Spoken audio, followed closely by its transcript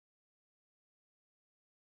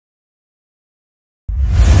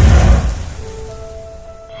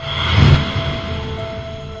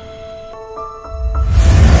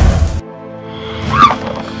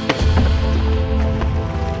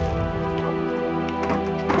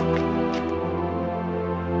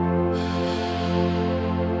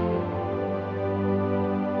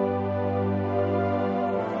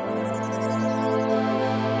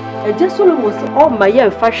just Solomon all my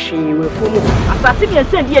young fashion with assassin and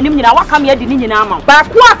send you in our come here, didn't you now? But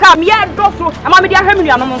what come here, doctor, and Mamma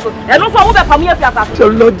Hamilton, and also over from here. So,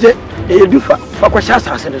 Lord, you do for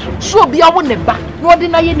Quashas. So be our neighbor, no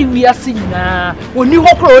deny any we are seeing now. When you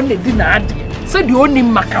walk on the dinner, said you only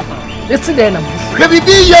Macapa. Let's see then.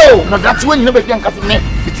 Yo, no, that's when you never can come to me.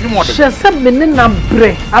 She said, Menina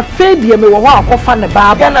Bre, a failure may walk off on the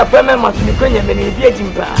bar, and a permanent must be going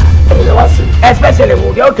especially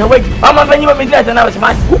with the okay wait. I'm when you were there, and I was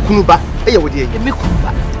my Kukuba. Hey, would you make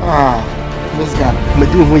Kuba? Ah, Miss Gan,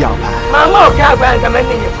 Medu Mama, can't come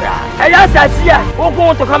in your cry. I asked us here, who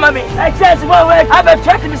going to come at me? I said, well, I've been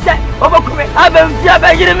trying to be set over. I've been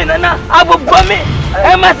fearing and I will bomb me.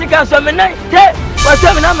 I must go some night. What's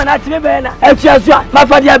up? I'm not me, my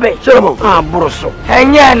father, Solomon. Ah, Brosso.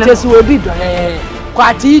 And yan, this will be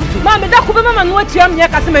quite it. Mamma, that could be Mamma, what you are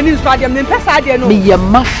Casimir Stadium in Pasadena. Me a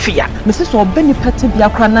mafia. Mrs. or Benny Petty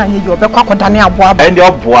Biacrana, your Becocodania Bob and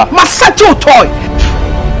your boy. Masato toy.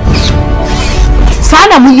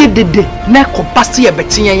 Sana muye dede na kopasi e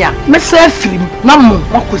betinya ya mesa film na mo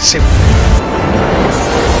wakosim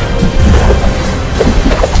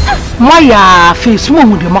moya face mo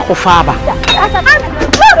mu de makofa aba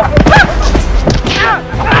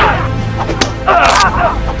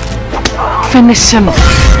finish him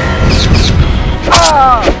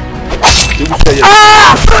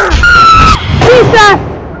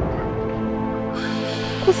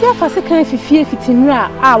Kusi afase kan fifie fitinra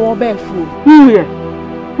a wo ba fu huye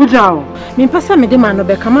Ujao, me pesa me de man no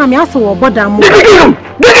be kama me aso wo boda mo.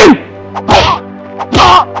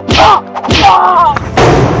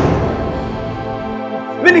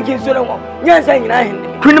 Miniki so no nyansa nyina hin.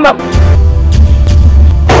 Kunima.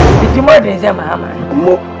 Iti mo de ze mahama.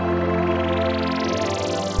 Mo.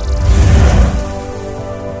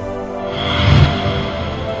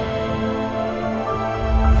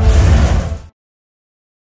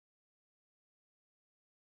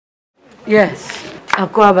 Yes.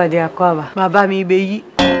 Akwaba de akwaba. Baba mi beyi.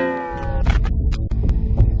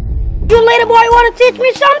 You little boy want to teach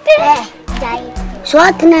me something? Daddy. So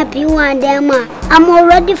what can I be one day, ma? I'm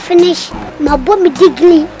already finished. My boy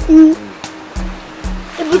degree.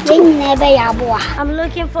 I'm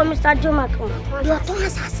looking for Mr. Jomako. You're an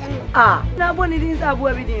assassin. Ah, now one it is Abu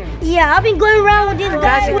Abidin. Yeah, I've been going around with this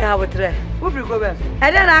guy. I was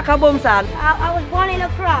born in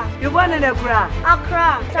Accra. You born in Accra?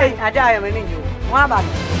 Accra. Hey, I die in you. What about it?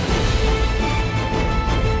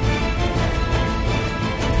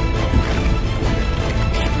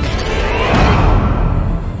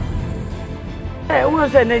 I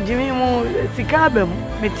was a Jimmy Sikabem,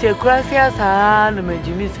 Mr. Crasias, and my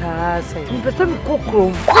Jimmy's house. I'm cook.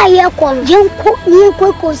 Quiet, young cook, new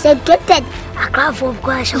cook said, a craft of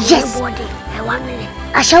grass on your body. I want it.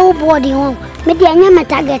 I shall body home. Maybe I never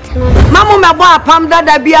target. Mamma, my boy, Pam,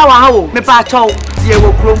 that be our home. Me pacho, ye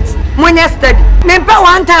will grow. When you study, Nempa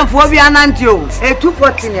one time for the Anantio, a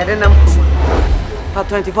 214 at the number for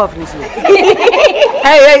 24 minutes.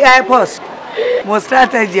 Hey, pause. More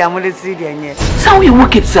strategy, I'm going to see the so you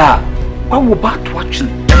work it, sir. What will back to watching?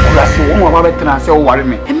 I see one more better than I say, worry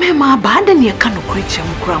me. And Mamma abandon your kind of creature,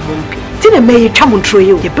 Cramonke. Didn't may come on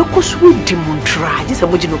trail, your because we demon try. This is a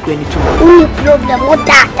original granny too. Only problem with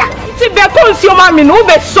that. See, because your mammy no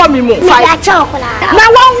bet saw me more. Chocolate. Now,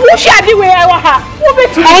 one wish I did where I have.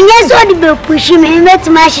 And yes, what the pushing me, met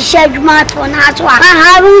my shed mat on our one.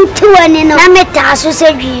 I haven't two and in a meta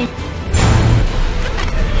sausage.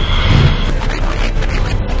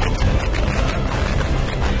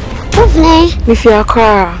 If you are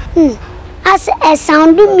cry, as a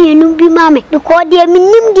sound of me, no be mammy, because dear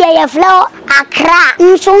minim dear flower, a crack,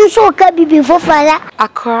 and so can be before father. a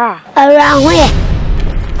cry. Around where?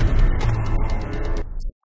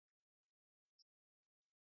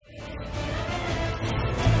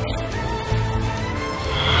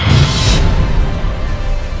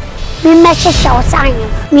 Me measure shall sign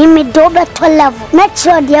me double to level. Make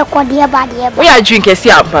sure dear Cordia body. We are drinking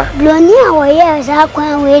siapa. Blonia or yes, I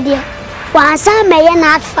can't wait there. Once I may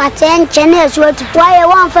not fat and channels were to try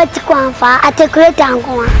one for the quanfa at a great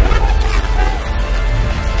angle.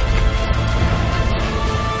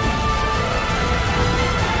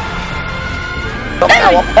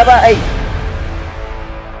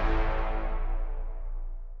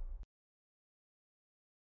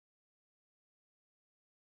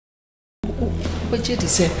 But yet he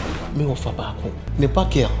said, me of a back. Ne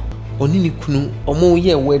packer, or Nini Kunu, or more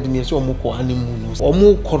year wedding is or more honeymoon, or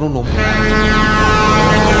more coronum.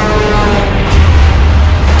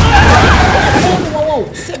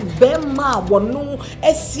 Say, Bema, wonu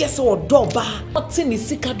esiese odoba oti ni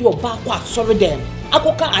sika de oba kwa sorry dem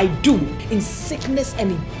akoka I do in sickness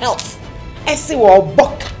and in health esi wo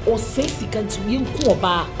boka o say sika nti yenku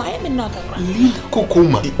oba I am na kakra Lina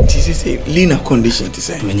kokoma tisi say Lina condition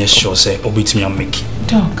tisi menye sure say obetimi ameki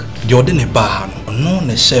dog the ordinary bar no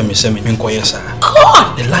na share me say me nkoye sa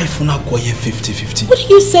God the life na koye 50-50. What are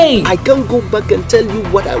you saying? I can't go back and tell you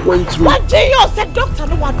what I went through. What do you say doctor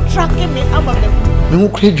no one tracking me out of the No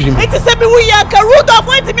dream. it is me we are Rudolph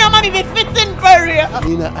went to me and mommy be fitting very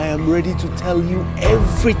Lina, I am ready to tell you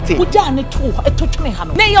everything. Uja ne to me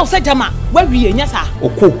hano na you say jama where we nya sa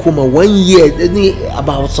Okokoma 1 year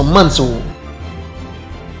about some months old.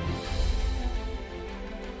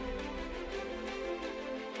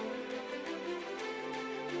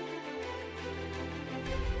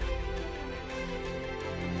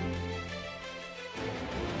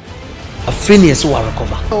 Phineas will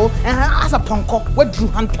recover. Oh, as a ponko, what drew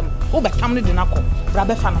Hampton? Who became the Dinako?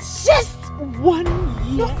 Brabbe fan. Just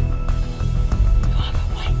 1 year.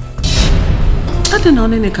 I don't know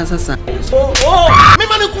any Casasa. Oh, me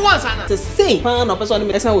money kuwansana. To say, man, no person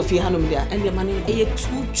me esa we fi hanum dia, and the money e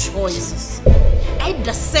two choices.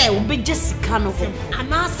 Either say we be Jessica no for,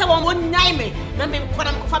 and I say one nyai me, na me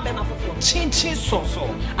kwada me fa be ma fofo. Chin so,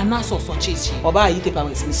 and I so chichi. Oba yi te pa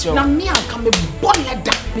we smission. Na me aka me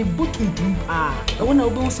boleda, me butuntum pa. E wona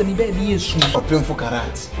obi won se me be yesu. Open for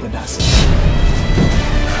karat, me das.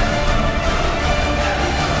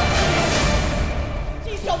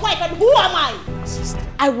 She's your wife, and who am I?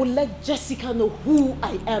 I will let Jessica know who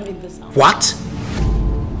I am in this house. What?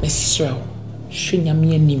 Mrs. Rao,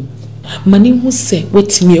 Shunyami nim. Mani who say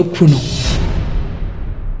wait me okuno.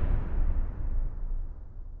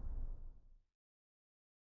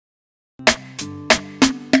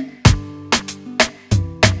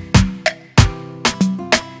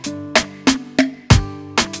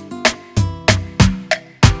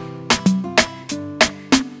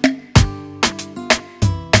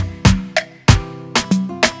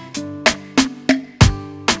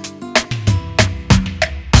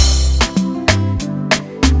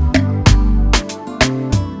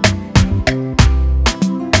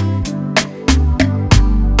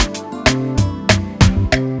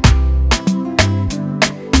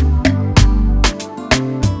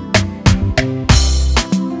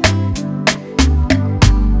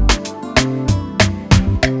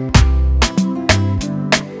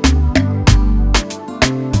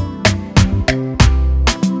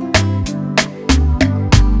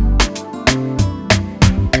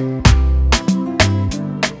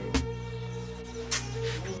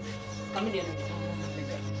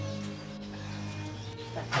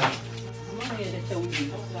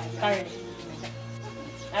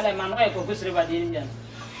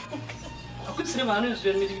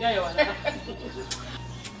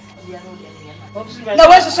 No,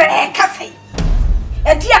 where's the Cassie?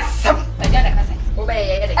 A dear son, a dear Cassie.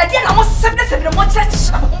 Obey a dear almost 77 more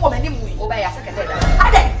church woman anyway. Obey a second.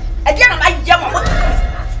 A dear, my young one.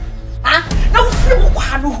 Ah, no,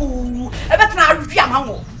 who ever now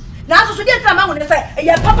Yamaho. Now, so get the amount and say,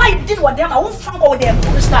 yeah, Papa did what them I won't find over there. I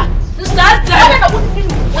wouldn't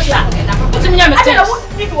need what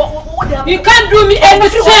you can't do me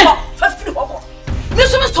anything.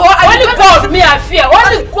 This was so only God me I fear.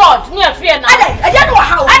 Only God me I fear now. I don't know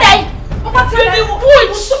how. What's the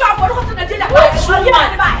which?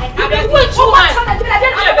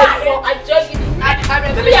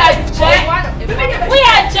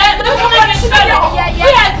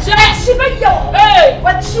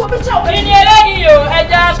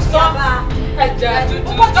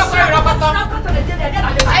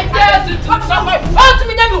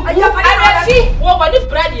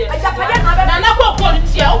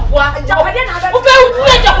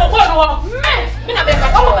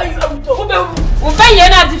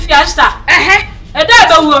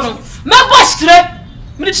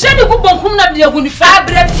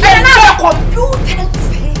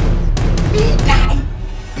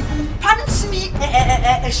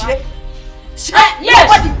 Yes,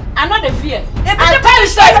 I'm not a fear. I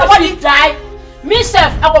die.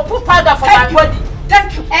 Myself, I will put powder for my body.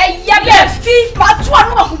 Thank you. Yes, see, but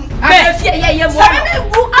one. I fear, yeah,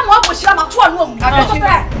 I'm not pushing my 2 room.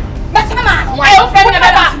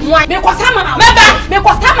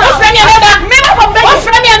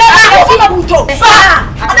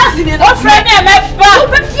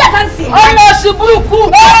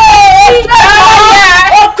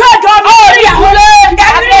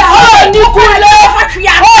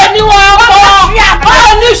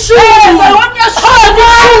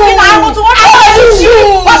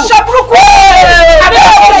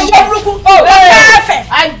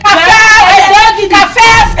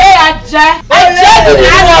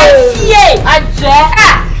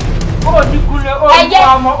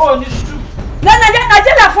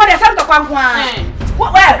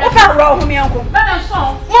 What can't roll me, uncle?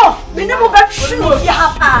 More, we never got true if you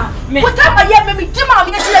have what time I am, maybe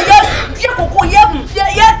Jimmy, you go, yet,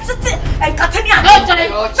 and Catania.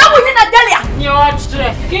 So we didn't tell you. You're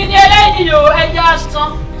stressed. Can you lady you and just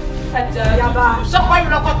some? Someone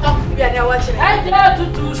look up, we are watching. I dare to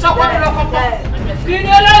do someone look up. Can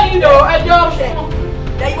you lady you and your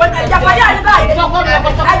they went at the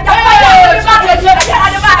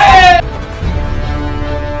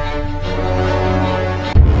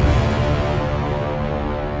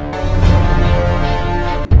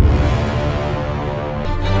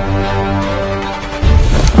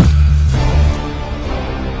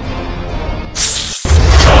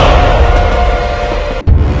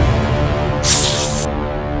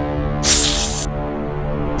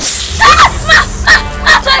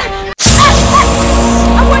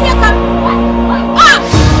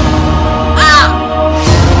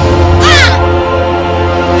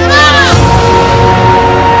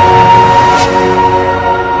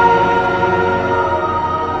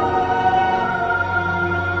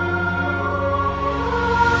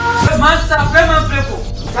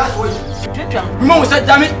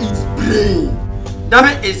Damn it is brain. Damn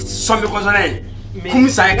it is some because of name. Come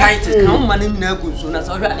psychiatrist. No man in Nagus.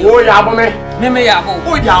 Oh, Yabome. Meme Yabo.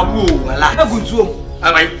 Oh, Yabu. I like a good zoom.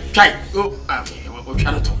 I might try. Oh, okay. What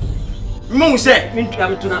can Mum said,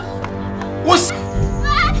 Mintam to now. What's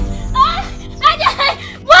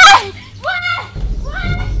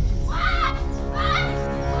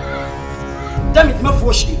damn it, my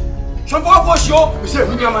fortune. Some for sure. We said,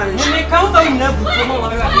 we are my count on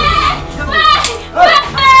Nagus.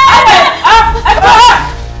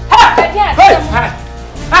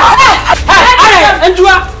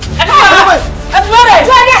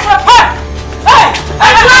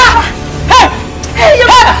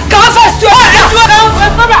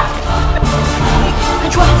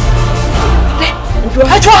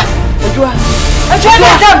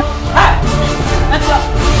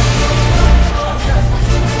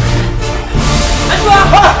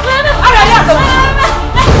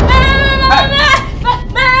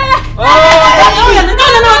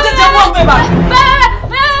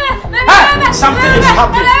 Something is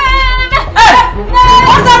happening. Hey!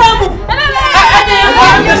 What's that?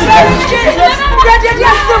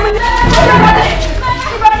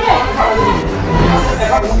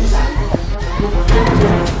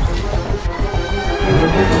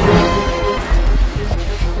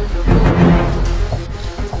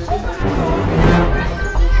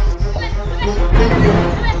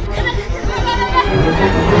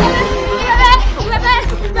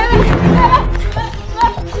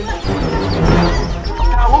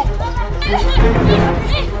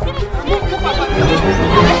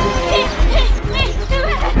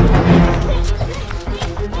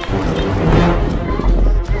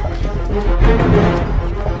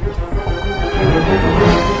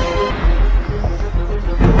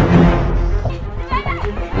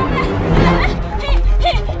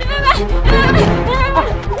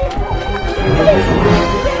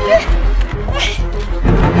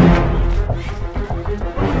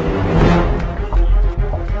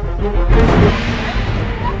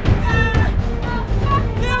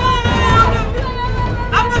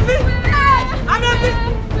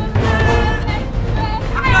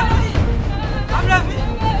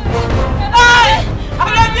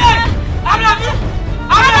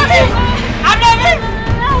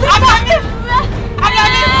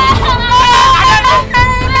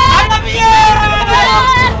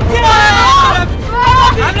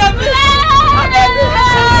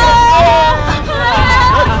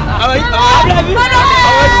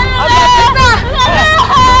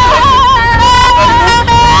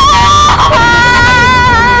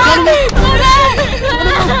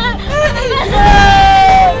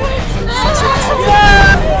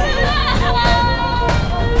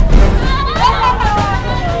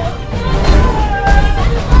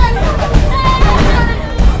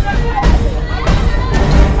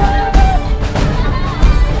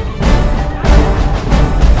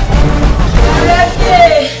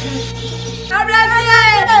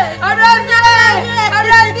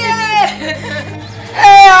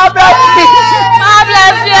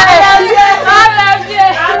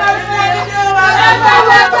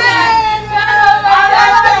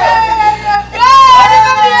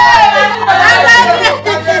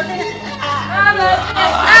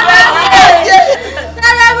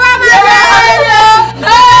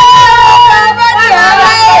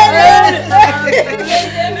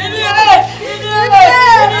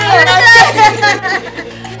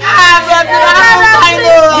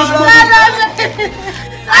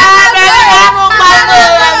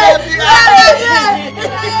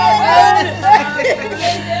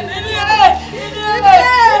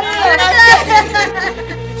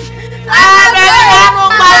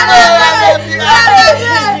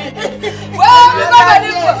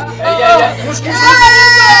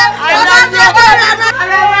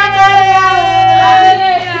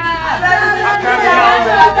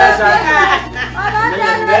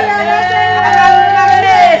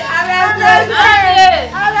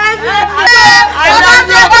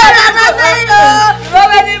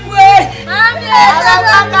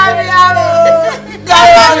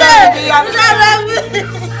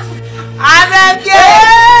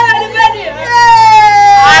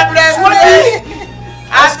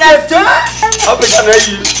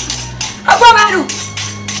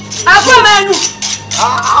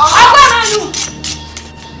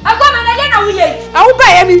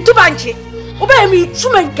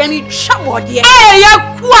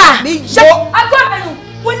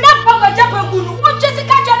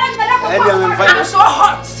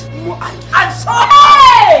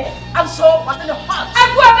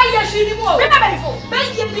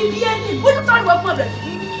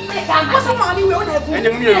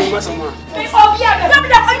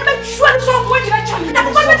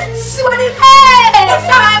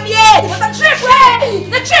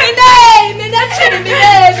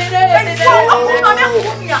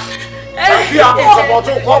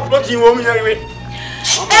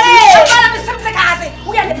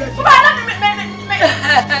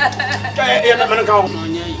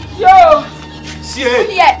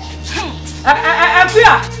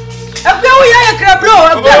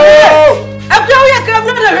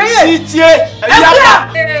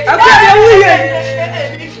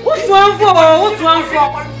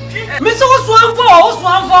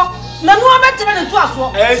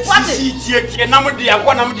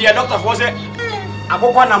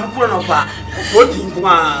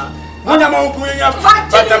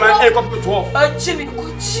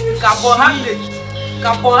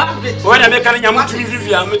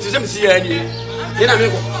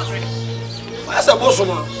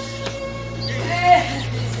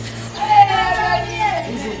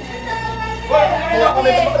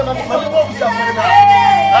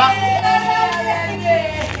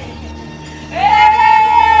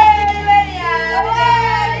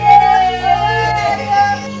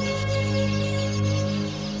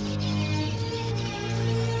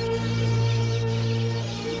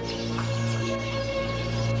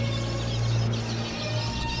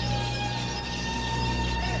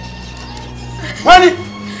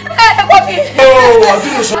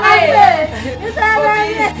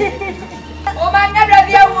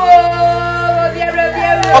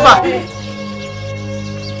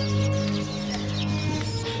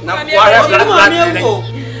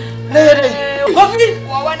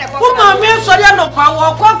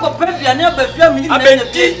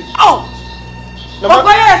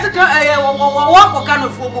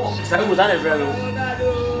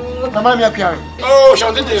 Oh,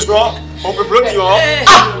 chanter des soirs, on peut bloquer.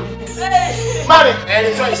 Mami,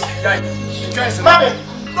 elle choice. Choice. Mami,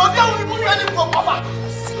 non, on ne peut pas dire papa.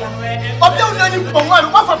 Papa, on ne peut pas dire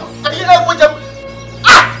papa.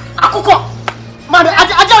 Ah, akoko. Mami,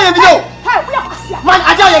 aja ya video. Mami,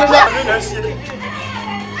 aja ya video.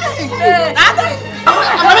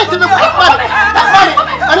 Mami, tu me mami.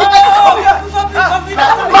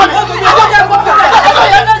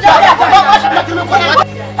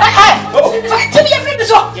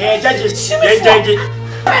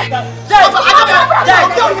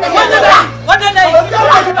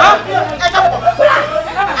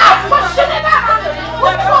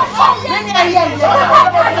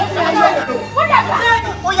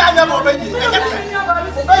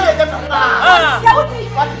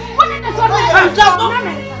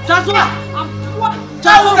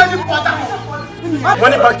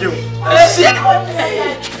 Money back you.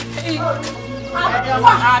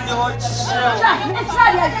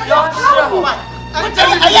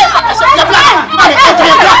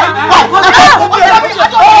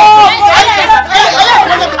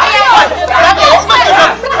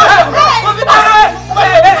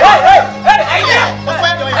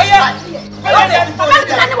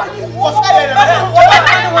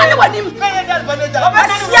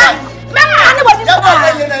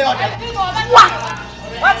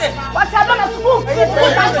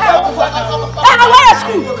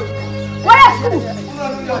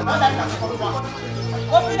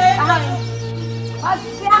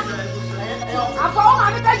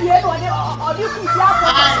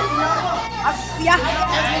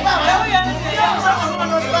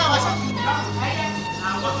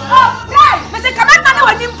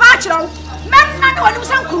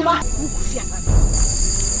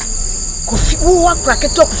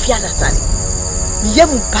 Kraketo kufia na tani.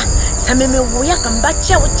 Yempa sameme woya kamba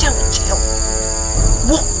chao.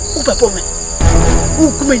 Wo uba pome.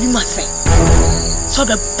 Ukume ni mase. So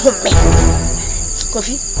be pome.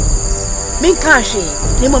 Kofi. Min kanhwe,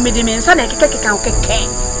 ne mo me de mensa na keke.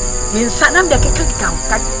 Mensa na me keke ka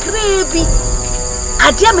krebi.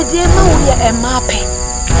 Adia me de ma wo ye e ma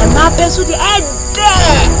pe so de e de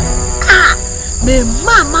me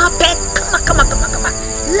mama pe kama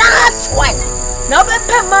last one na be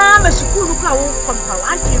pe ma me school no kwa wo kompa wa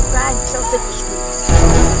ante ra Chelsea school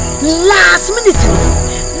last minute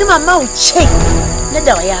ni mama wo check na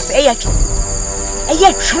da wa ya se e ya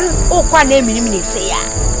tru o kwa na emi ni se ya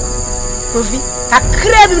Kofi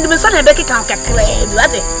kakra bi me so na be kika kakra bi wa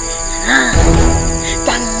de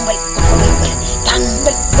tangwe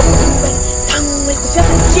kufia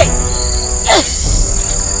je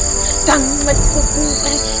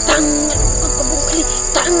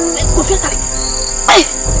tangwe kufia kale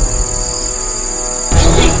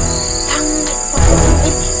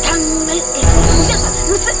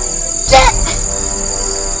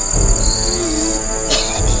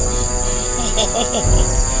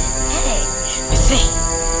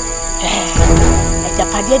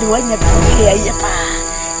Japadia di wanya biya ya pa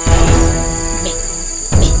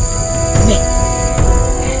me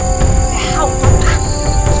how papa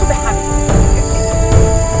so be happy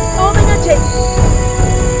oh me nje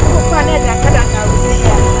ko kwa na da kada ka usi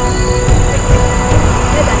ya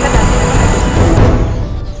kada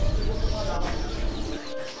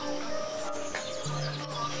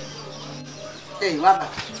hey waba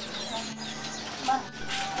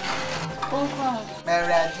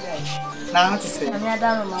Mary now what to say? I'm not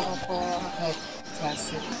done with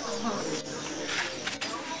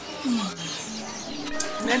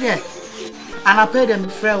Maybe and I paid them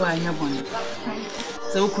fair when you're born.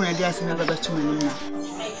 So, who can I guess never got to me now?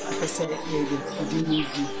 I said, didn't need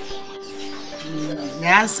you.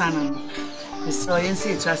 Son, the soil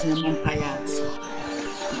see trust in empires.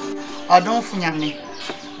 I don't find me.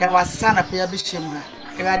 There was son of your bishop.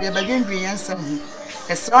 If I did begin to answer him,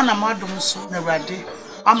 a son of Madam soon already.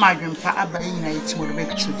 I'm my grandpa abaying night will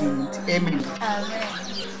make to do it. Amen.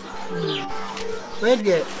 Well,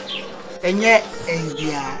 dear, and yet,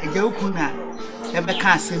 a Jokuna never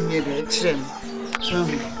can't send me the trim. So,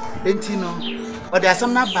 Bentino, or there's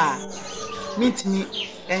some number. Meet me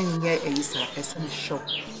and yet, Elisa, as some shop.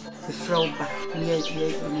 The throw back, yet,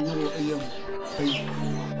 a young.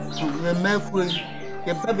 The Mercury,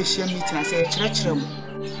 the baby share meeting, I say, church room.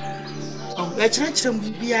 Oh, a church room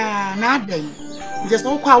be a nothing. There's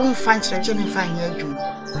no quite one fine church and fine your June.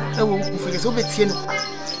 I will for his obedience.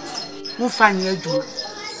 Won't find your June.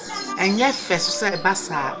 And yet, first, say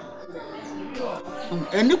Bassa.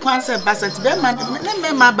 And you can't say Bassa to them,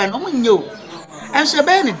 and my ban on you. And she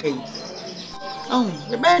burn a day. Oh,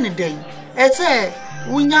 the burn a day. I say,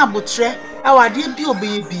 we now buttre, our dear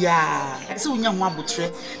baby. I say, we now want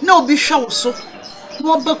buttre. No, be show so.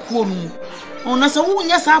 No back woman. Oh, no, so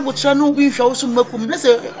yes, I would try no be show some book. Let's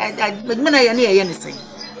say, I mean, I near anything.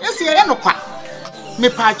 Let's say, I know quite. Me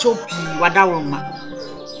pacho pee, what I will,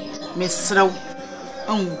 Miss Slow.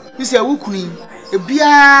 Oh, you say, who queen, a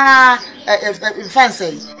beer,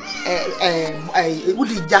 fancy, a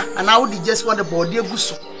woody jack, and I would just want a body of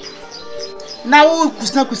BUSUA. Now,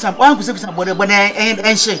 who's some one who's some body, but I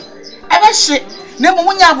ain't she. I shit. Never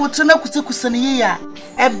one year would turn up with a year.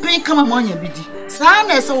 A big come among your biddy.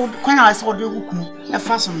 Sana so when I saw the wuku, a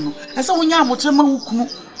fasten. I saw when you would tell my wuku,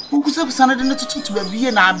 who could have sounded in the to be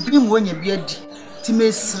and I beam when you beard.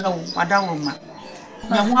 Timmy slow, Madame.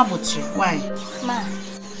 Now, what about you? Why? Ma.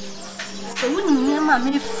 So, when you hear my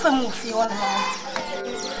film with you on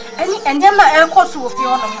her. And then my air course with you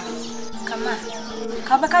on her. Come on.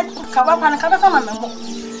 Cover some of them.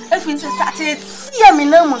 If you say, see me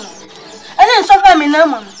no one. And then so me no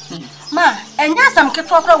one. Ma, and yes, I'm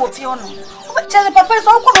kept up with you on. Tell the papa is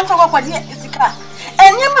all going to talk about the car.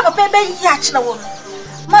 And you have a baby yacht, the woman.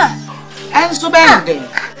 Ma, and so bad then.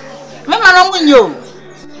 Mamma, I'm with you.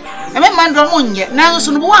 I mean, man, don't yet. Now,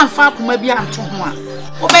 so one far from maybe I'm too one.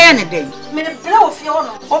 Obey any day. May blow of your own.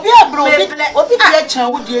 Obey a bro, obey the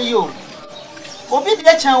child, would you? Obey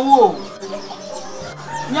the child, woo.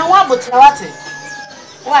 No one but Lawati.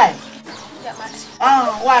 Why?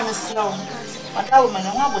 Oh, why, Miss Slow? But I woman, I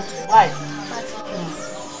want to why?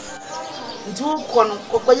 Do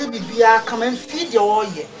you come and feed your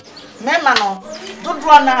oil? Memano, don't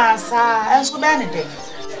run answer and so many days.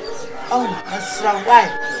 Oh, Mr.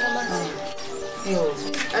 White.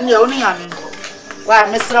 And you're only on. Why,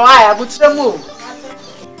 Mr. White, I would remove.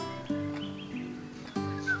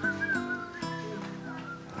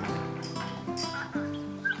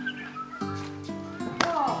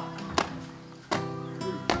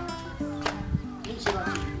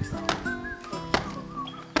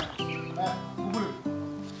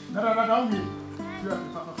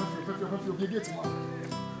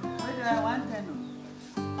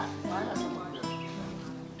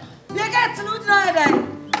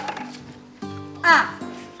 Ah.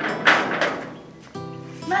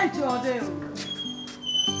 Night or day.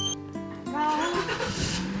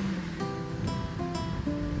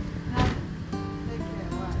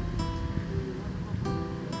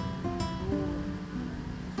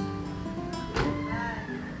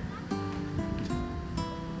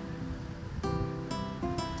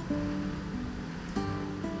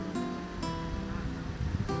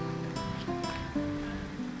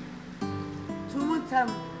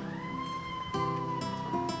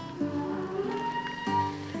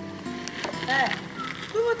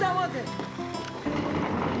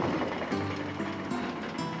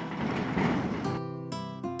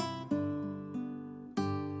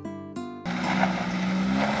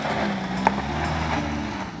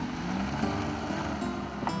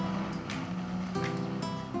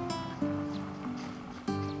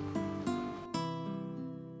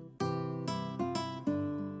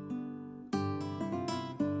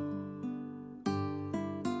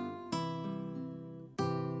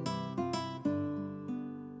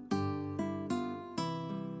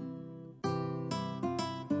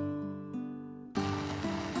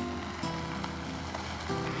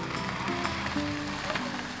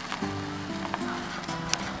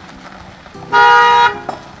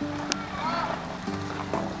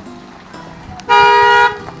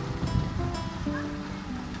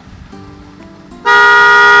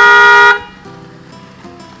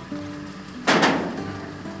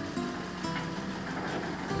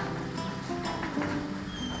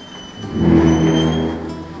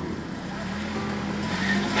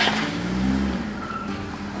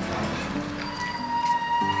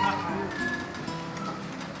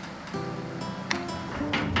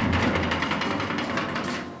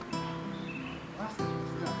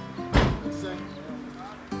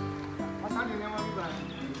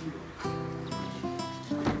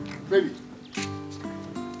 Baby.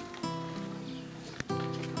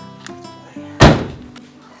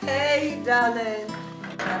 Hey, darling.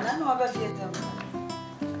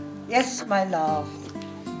 Yes, my love.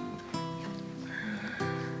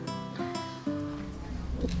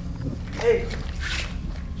 Hey,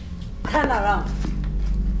 turn around.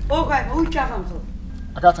 Okay, who's traveling so?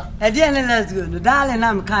 Agata. Hey, darling, let's go. The darling,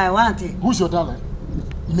 I'm kind of wanting. Who's your darling?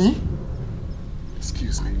 Me?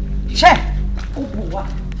 Excuse me. Check. Oh, what?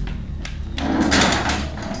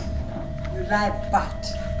 You like bat.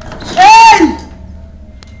 Hey!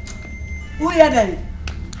 Who are you?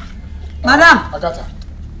 Madam. Agata.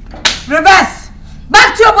 Reverse.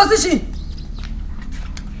 Back to your position.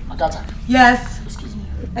 Agata. Yes. Excuse me.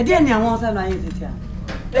 I didn't want to say here.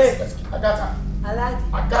 Hey, Agata. I like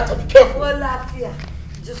it. Agata, be careful. Oh, Lafia.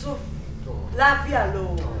 Just so. Lafia,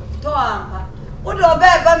 low. Toampa. What do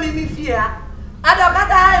I me fear? I don't got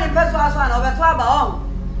any person over 12 hours.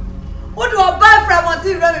 What do I buy from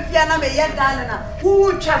until you fear? And I'm a young darling. Who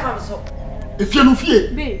would travel so? If you no fear,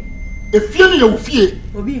 if you no fear,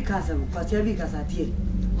 Obi Casa, Quasiabi Casati.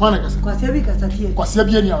 Monica, Quasiabi Casati.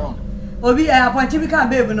 Quasiabi around. Obi, I appoint you become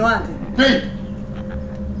baby no auntie. Babe.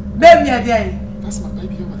 Baby, a day. That's my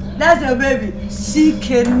baby over there. That's your baby. She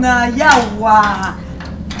can yawa.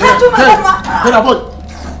 Hey, boy.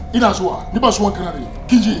 Inaswa, Nibaswa Canary,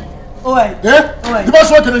 Kiji. Oh, eh?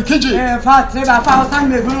 Nibaswa Canary, Kiji. Fat, 1,000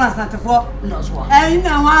 million Santa for. Inaswa. And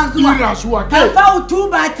now, Inaswa. I found 2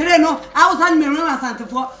 by 3, no, 1,000 million Santa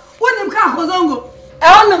for. What them can't go. I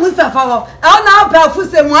don't know Mustafa. I don't know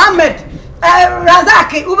Pelfuse Mohammed.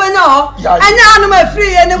 Razaki, Ubano. And now I'm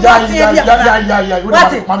free and what?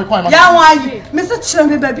 Mr.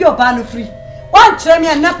 Chummy, baby, or Banu free. One Chummy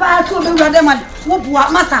and Napa to the Radaman, whoop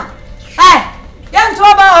what master. Eh? Young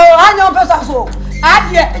Toba, I know person.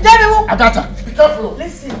 Agata, be careful.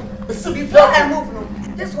 Listen, before I move,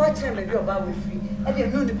 no, just watch him and you're about with free. And you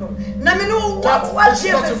know the problem. Now, what you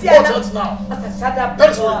see now? Shut up,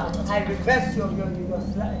 I reverse your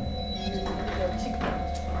slide.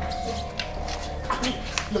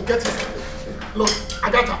 Look, get it. Look,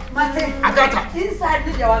 Agata. Agata. Inside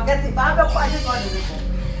the door, get it. Baba, quiet on the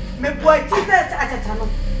me boy, teacher at a channel.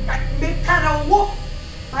 Me can walk.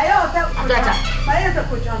 My Agata. My answer,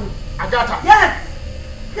 Cochano. Agata. Yes.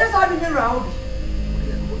 Yes, I'll be around.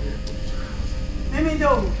 Let me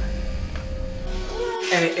know.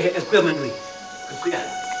 Permanently.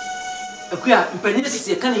 A queer, Penny,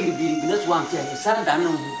 can you be this one? Son, I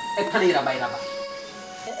know a penny by rubber.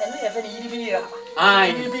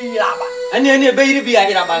 Aye, and then a baby I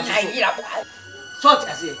hear about short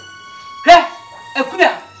as it. Hey, a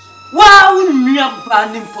queer. Wow, me up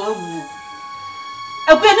planning for you.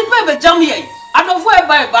 A queer paper jump here. I don't wear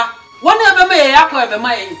by back. One ever may acquire my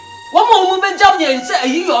mind. One more movement jump here and say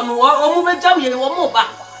you on one movement jump here, one more back.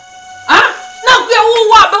 Ah, now we are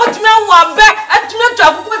all about me, back.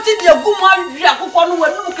 guma ya ko ko no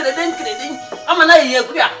wanu kreden amana ye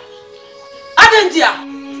kuya adentia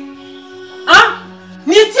ah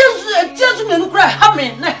ni tiesu me no kura ha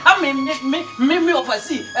me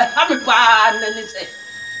ofasi ha me pa na ni se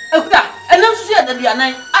ekuya enam su ya da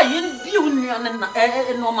duanan aye bi wonu anan na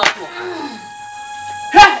no ma so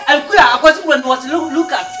he ekuya akwasi when was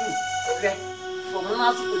look at you okay from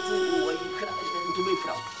now to you to be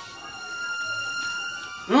from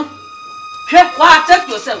What take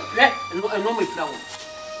yourself, and no me flower.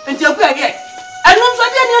 And you go here. And no so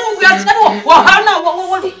dey no go at no. What Hana what Mama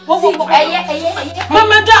what?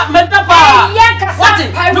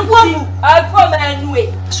 No go. I come anyway.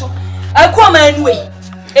 So I come anyway.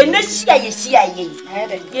 And na sia ye.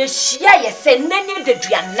 Ye sia ye se nani de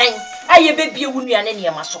duanan. Aye be bie wo nuane ne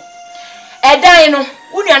ma so. Edan no,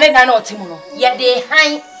 wo nuane dan na otemu no. Ye de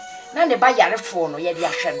han na ne ba yarefo no ye de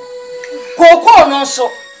ahwe no. Koko no so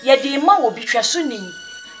ye de ma wo bi hweso ni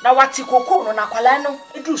na wate koko no na kwala no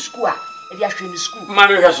edu school a e de ahwe ni school ma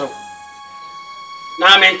me hweso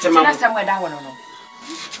na mente ma na samwe da wono no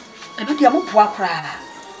edu dia mo poa kra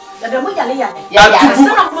ya de mo yale ya se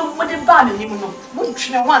na mo de ba me ni no mo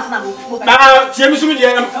twene once na mo na tie mi sumi de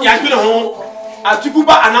ya twene ho atuku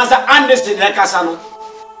ba anasa understand na kasa no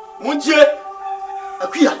mo tie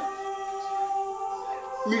akua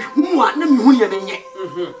mi hu a na mi hu ye benye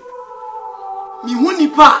mi huni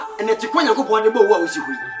pa ene ti kwanya ko bode bo wa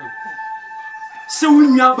osihui se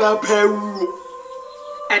wunwa ba pa wu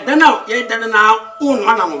edana ye dana na unu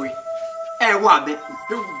ana mo we e wa be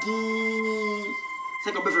pewdi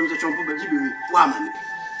se ko be from the chompo be jibi wa ma me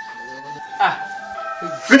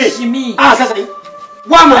finish me sasa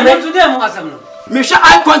wa ma me today mo asam no me sha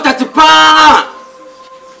eye contact pa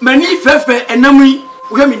mani fefe enamui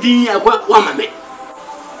wo mi din akwa wa ma me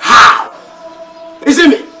ha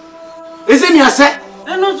Is it me? I said,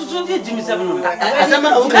 no, to 27.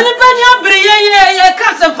 Anybody abre ye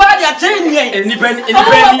can't find your train ye. Anybody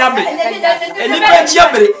abre. Anybody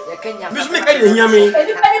abre. Miss me can hear me.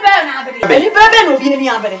 Anybody no be any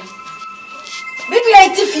abre. Maybe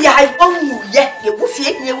I tiffy I won't you yet. You will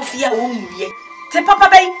fear won't you yet. Te papa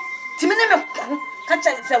bay. Timina catch a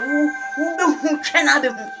who can be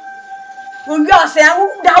who you are saying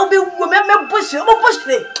thou be women push you push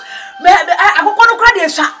me. I will go to credit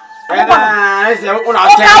shop. I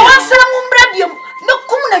want some umbrabium. No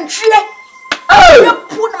come and tree. Oh,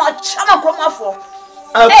 put my chama come off for.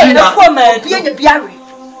 Hey, the poor man, be in the berry.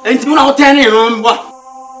 And you know, 10 years what?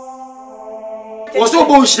 Was so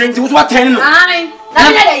bullshit to what 10? Nine.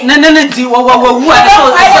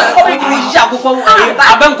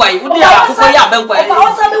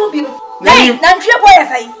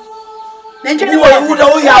 Nenjeni wo da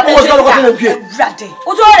wo ya ko so ko na pie rade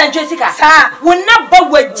wo to na Jessica sa wo na ba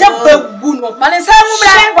waja ba wu no mane sa mu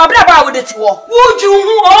bra wa bra ba wo de ti wo ju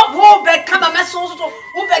hu wo be ka ma meso so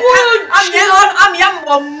wo be ka am ya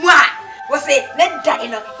mo mu a wo se ne dai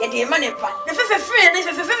no ye de ma ne pa ne fe na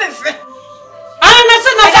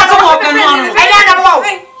se na sa ko ka no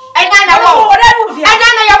ai na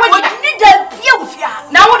ya wo ni da pia wo fia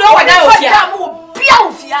na wo do wa da wo fia pia wo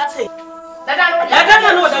fia se Dada no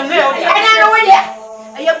da ne o. Dada no we ya.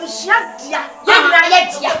 Aye busia dia. Ye na ye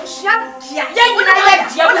dia. Busia dia. Ye na ye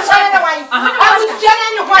dia. Busia na wan. Busia na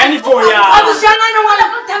no wan. Any for ya. Busia na no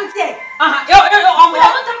wan. Tamte. Yo o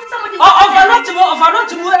tamte somebody. O fa not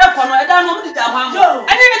mu e ko no e da no di da hwan.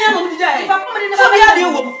 Ani me no di da e. Papa mo di na ba ya de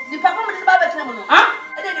wo. Di papa mo di ba ba tena mo no.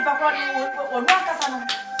 E de di papa o no akasa no.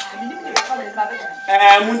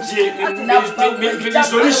 Muntie me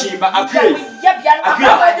solution ba akue me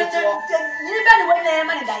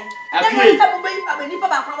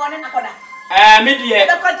die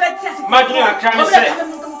madina akran se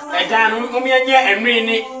edan no me anya enwe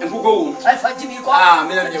ni enkugo wo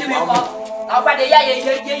me na je ko abade ya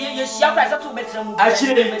ye sia kwa sa to betra mu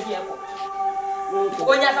achire me die ko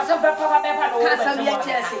onya sa papa no ka sa ye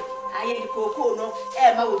chese aye koko no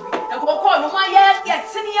ma obi na koko no ma ye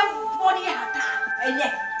tini ye body hata enye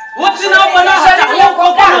woti na bana hata ye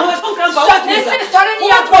koko no ho kan ba woti sorry ni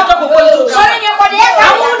ya koko sorry ni ko de ka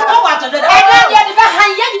no wa to de dia de ba han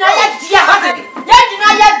ye nyina ye dia ye nyina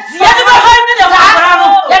ye dia de ba han me de ba kwara no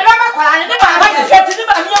ye de ba kwara ne de ba ha ye tini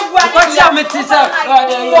ba mi agua ni ko ti ametisa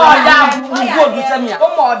wo dam wo du samia wo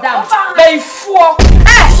mo dam beifuo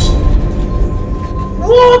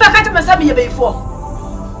wo ba ka ta samia beifuo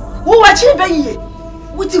wo wa chi be yie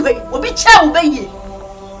wuti we obi cha wo be yie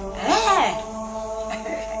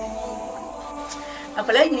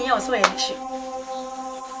apala ni ya so ya chi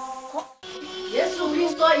Yesu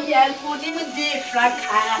Kristo ye kudi di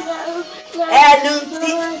fraka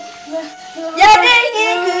enunti ye de yi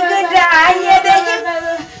guda ye de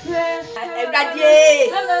yi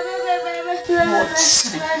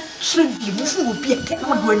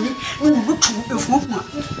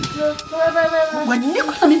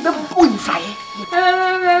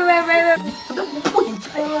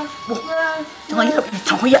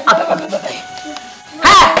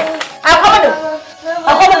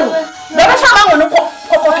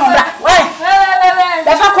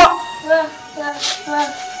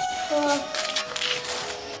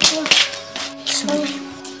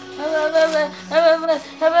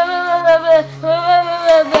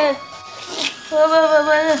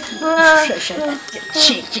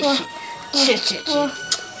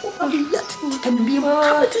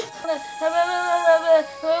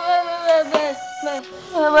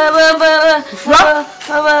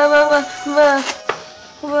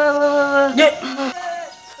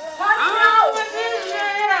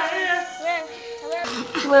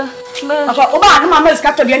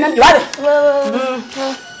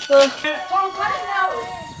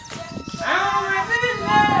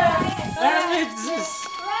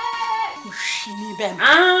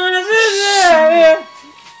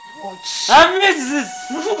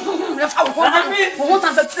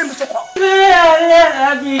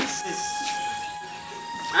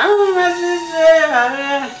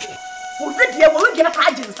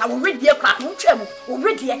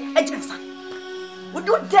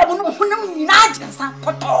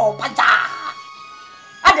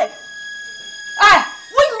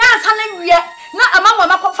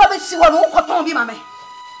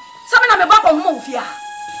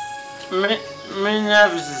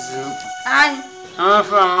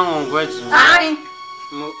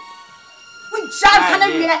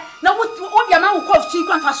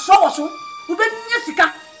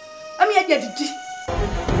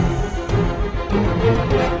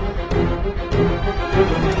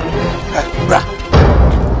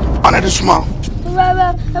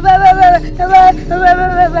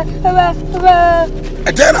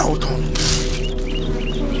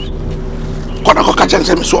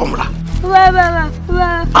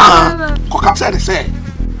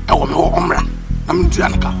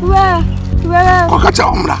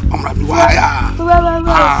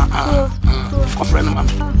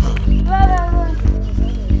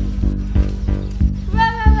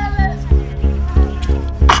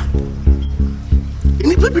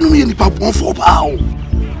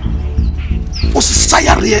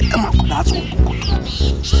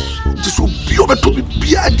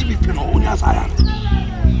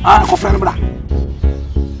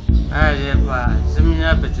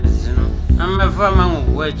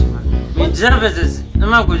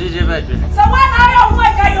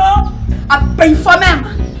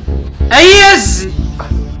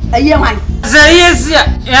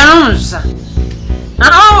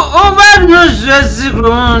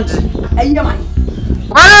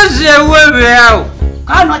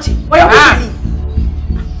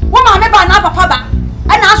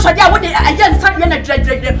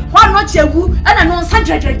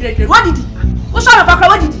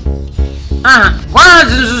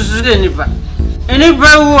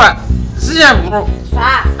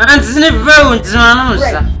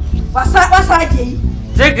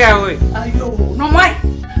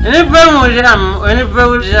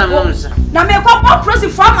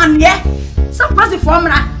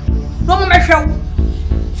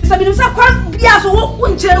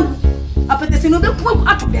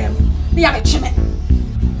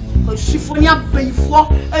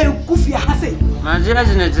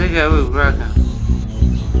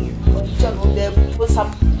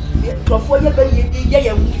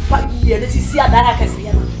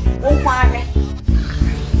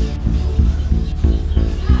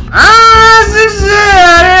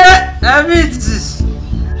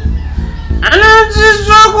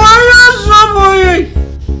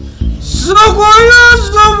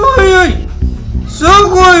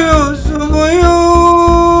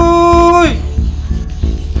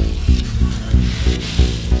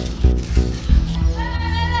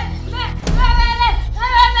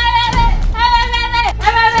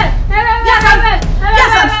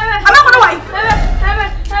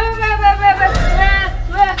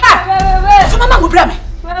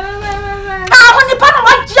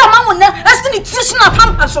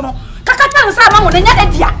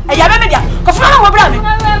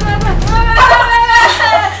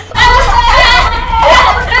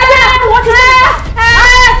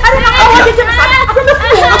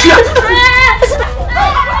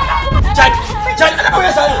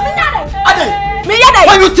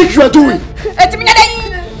What do you think you are doing?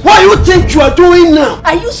 What do you think you are doing now?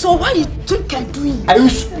 Are you so what you think I'm doing?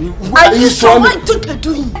 Are you so what you think I'm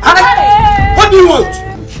doing? What do you want?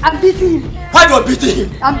 I'm beating him. Why you beating him?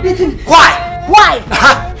 I'm beating. Why? Why?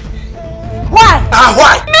 Why?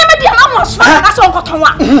 Why? Me dia mama so na so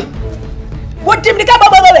nkotonwa. Wo dim ni ka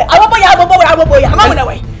baba aboboya. Mama na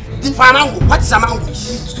way. The mango. What is a mango?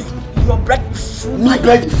 Your breadfruit. Me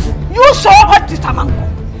breadfruit. You saw what is a mango?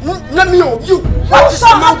 Let me know you. What is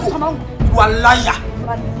a mango? You are liar.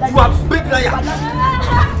 You are big liar.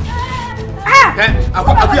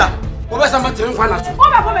 Akuya. Over somebody telling one or two.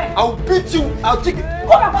 I'll beat you. I'll take it.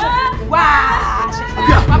 Wow.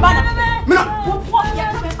 Mina.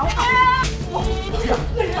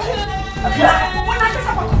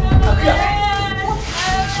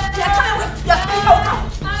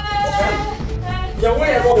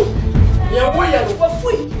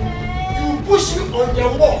 You push me on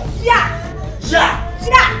your wall. Yeah.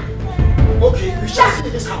 Okay, we shall see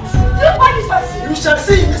in this house. You shall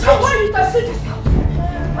see in this house.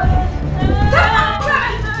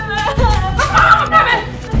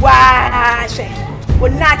 Wow,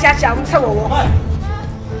 we're not just a so.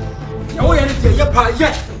 You anything, your pa,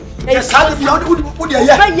 yet. Yes, how do you put your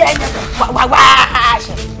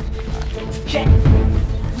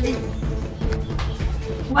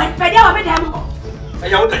What pedia wa bedam ko?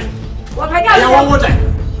 Ayaw dai. Wa pedia. Ayaw dai.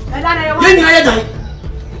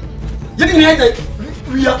 Yeni dai.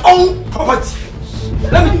 We are own property.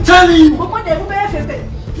 Let me tell you. Momo dai mu be fese.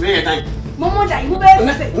 We dai. Momo dai mu be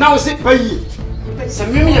fese. Now sit by you. Se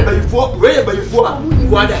mimi ya bayifo, we ya bayifo.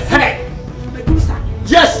 You are the head. Medusa.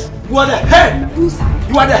 Yes, you are the head. Medusa.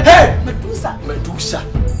 You are the head. Medusa.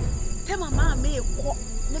 Tema ma me ko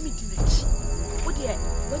na me dinati. Wo de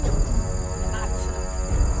when you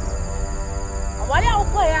wale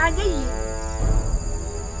akwa ya anye yi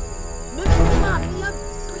me ma mi ya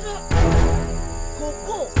bre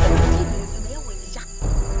koko e bi se me we ja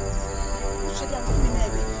o se dia mi na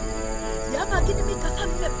ebe ya ba gidi mi kasa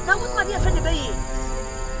mi na won ma dia fe ne be yi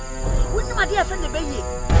won ma dia fe ne be yi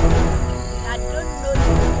I don't know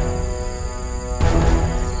him.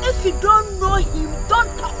 If you don't know him,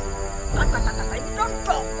 don't talk. Don't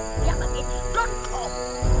talk. Yeah, don't talk.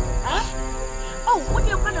 Eh? Oh, what do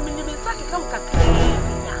you want to mean? Exactly how can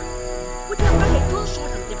what do you want to don't show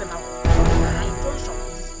them even now? I don't show.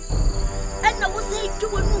 And I was saying to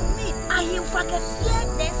me, I am fucking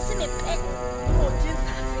seeing this in a pen. Oh,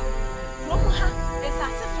 Jesus. From her, as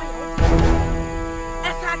I said,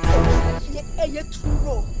 as I told you,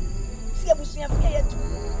 true. See, I was here too.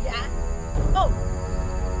 Yeah. Oh,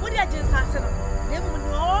 what did I just ask? They will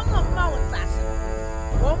know no mountains.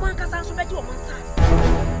 Woman, because I'm so bad, you almost asked.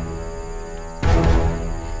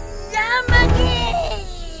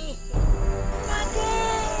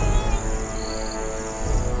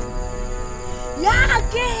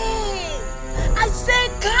 I say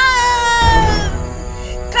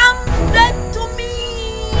come back to me.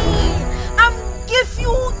 I'm give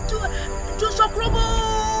you to Sokrobo.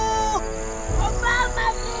 Obama.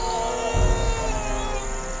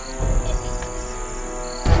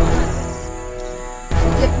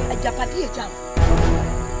 Japadi jam.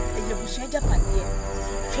 E BUSUA japadi.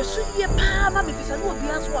 Hweso ye pa ma me fisa no obi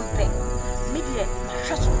aso ampe. Me de ma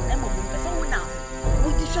hweso na mo mo pesa wo na. Wo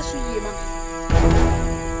di hweso ye ma.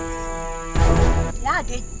 Ya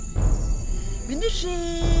de. Minishi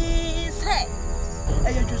say. E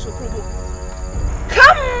ye juso krobo.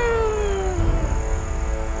 Come.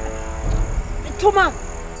 Toma.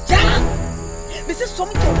 Ja. Me se som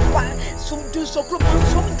to pa, som do so krobo,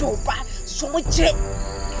 som do pa, som je.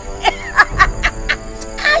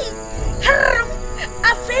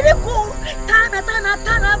 I feel cool. Tana.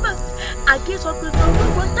 I give you the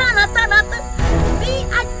Tana. Me,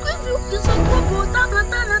 I give you the Tana.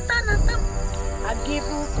 I give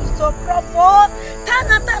you the Tana.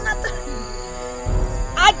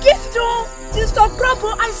 I give you the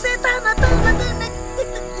I say Tana.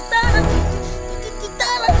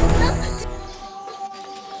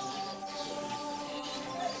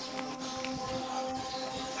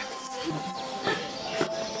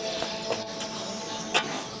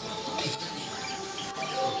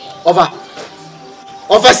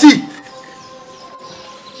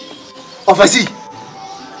 Oversee.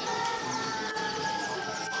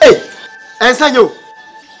 Hey, enseño.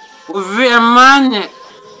 Viemane.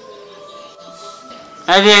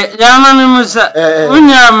 Ade, yamami Musa.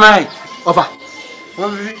 Unya mai. Over.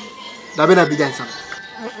 Dabena bidansa.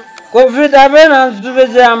 Kofi dabena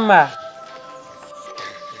zubejamba.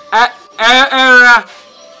 Era.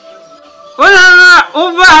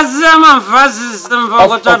 Uba zama fasi semfa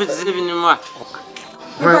kota bitibini mwa.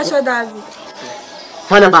 Uba shodavi.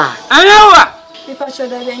 Mana ba? Anawa. Because you're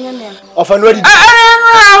the Benjamin. Of an already.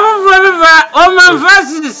 Oh, my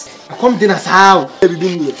verses. Come dinner, how?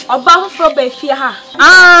 About for Befia.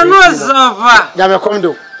 Ah, no, so far. Yama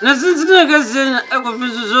condo. Listen to the cousin. I will be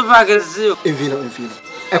so back as you. Infino.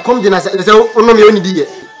 A come dinner, there's only dear.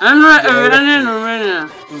 I'm not running.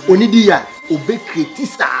 Only dear, obey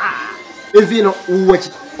Critisa. Infino, watch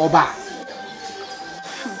Oba.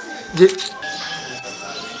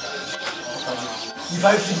 If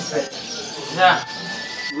I feel yeah.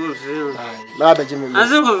 Good feel. Baba Jimmy.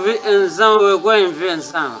 As if in some way going for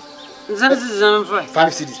some.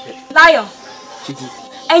 5 cities. Lion.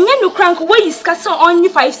 And then you crank where you scatter only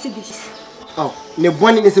 5 cities. Oh, no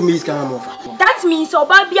one is a miss can move. That means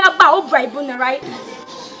Oba be about bribe on the right.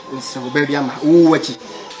 So, baby, I'm watch it.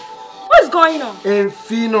 What's going on?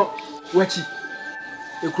 Infino, watch it.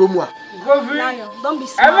 A crumwa. Lion, don't be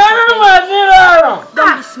smart.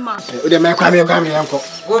 Don't be smart. The man coming, uncle.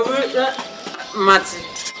 Matty.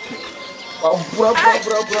 I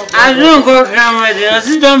don't go camera there.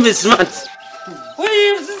 I don't be smart. Who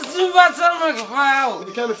is this super summer? You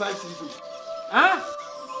can't 5 cities. Huh?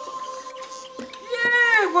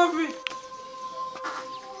 Yeah, Bobby.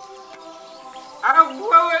 I go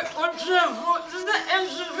on to the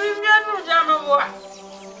MCV Jamawa.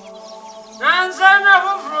 Nansan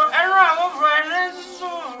over and over and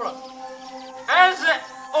over. As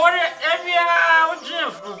order every hour,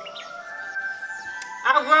 Jeff.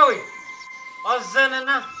 I'm going.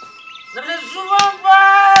 Ozanana. Then it's super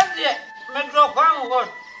bad. Metro Kwango.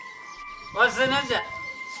 Ozanaja.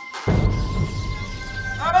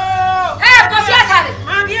 Oh, hey, Kofiatari.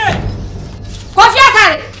 Maggie.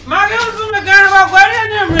 Kofiatari. Maggie was in the gun of a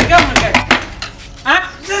American. Huh?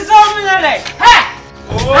 This is all in the day. Hey!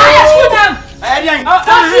 I have put them. I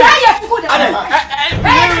have put them.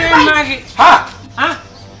 Hey, Maggie. Huh?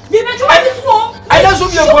 You bet you want this war. I don't know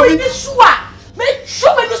you're going to make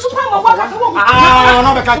sure when the super ah, no,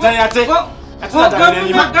 I can't tell you. I thought I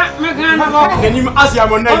can you ask your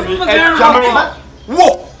money?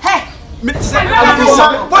 Whoa! Hey!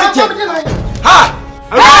 Ha!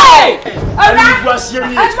 Hey! Oh,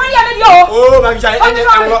 my God!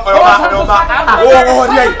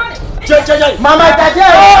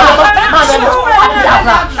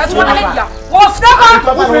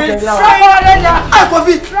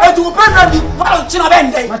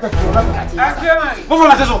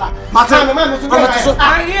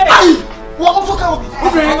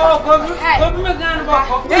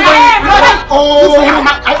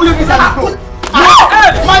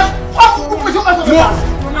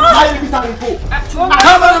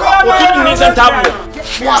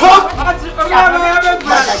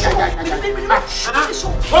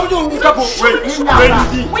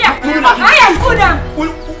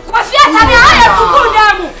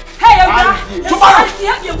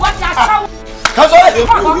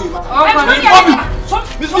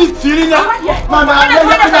 Mama,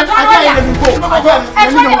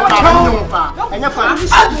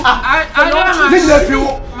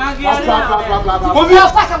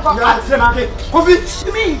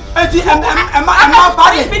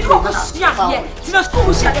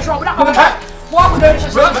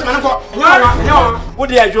 what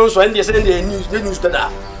they are Jones when they send the news to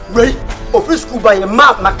that? Right? Of school by a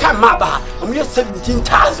map, my car map. I'm just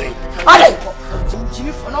 17,000.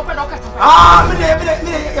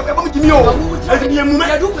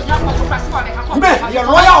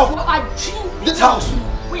 This house.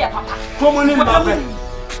 We are papa. Come on in, Papa.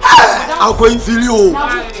 I'll go in video.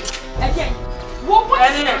 Again,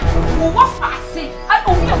 what fast? I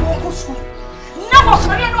don't hear what school. Never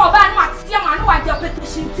saw you know about what's your man. What your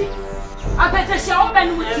petition? I better show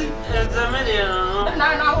them with you. It's a million.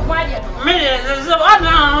 No, why? Million is a one.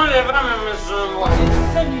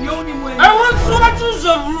 I want so much of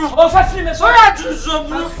oh, for free, so I do so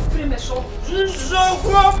free, so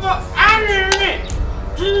grow up.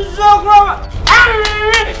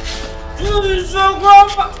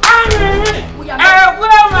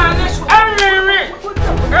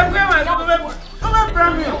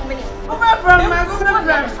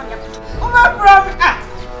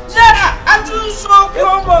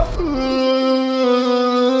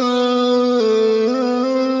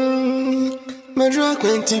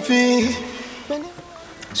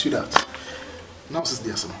 Sweetheart, now is the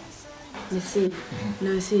answer. See,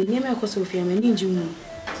 no, see, near my Sophia, I need you.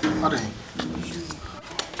 Are they?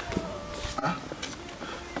 Huh?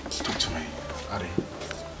 Talk to me. Are they?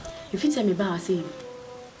 If you tell me about see,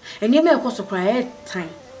 and near my so cry time,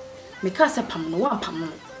 make us a pam, one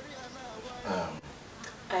pam.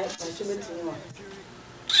 I should let you.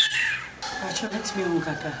 I should let me,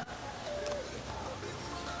 Kaka.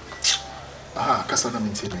 Ah, kasa na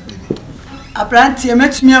minti ngeni. Abrantie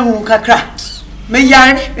metumi ahu kakra. Me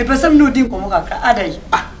yare, me pesam no din komo kakra. Adai.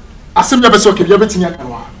 Ah, asem ya beso ke bia betimi aka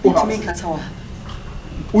wa. Metumi kasa wa.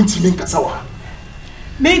 Untimi kasa wa.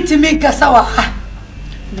 Metumi kasa wa.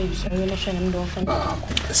 Baby, sorry, let's show them the offense.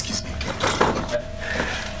 Excuse me.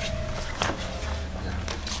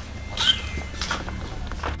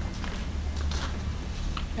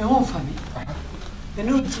 E won fa me.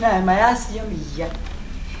 Enu tina my ass ya me ya.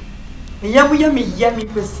 Me ya me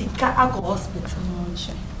pesika ako hospital.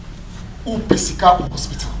 O pesika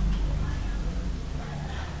hospital.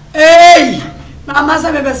 Hey! Mama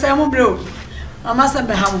sa bebe say mo bro. Mama sa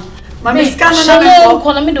be ha mo. Mama scan na me ko.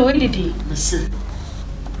 Ko na me do we didi. Me say 50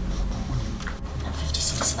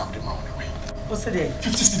 cedis na the money away. What's it? 50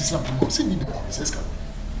 cedis na the money. Say me no. Say scan.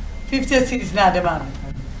 50 cedis na the money.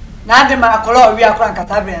 Na de ma kolo wi akran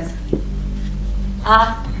katabrens.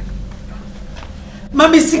 Ah.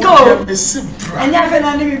 Mami sika o. Enya fe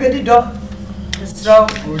na mi bedi do. So,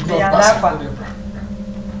 ya da kwa.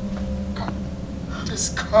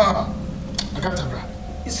 Just come. I got a bra.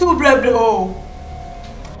 Isu brebre o.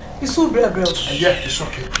 Isu brebre. Yeah, it's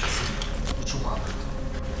okay.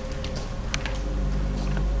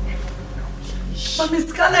 Mami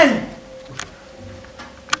sika na.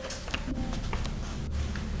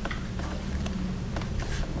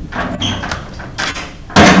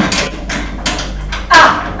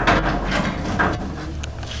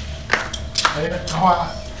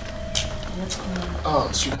 Oh,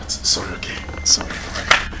 sweetheart. Sorry, okay. Sorry.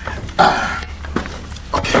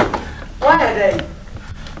 Okay. Why are they?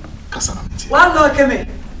 Kasana miti. One no keme.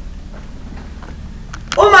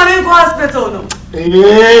 O mama go hospital no.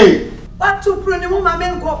 Hey. What to pro ni mo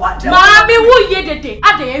mama go what? Mami wo ye dede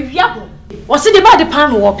ade awiabo. O se de ba de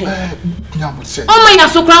pan wo pe. Nyabutse. O ma ya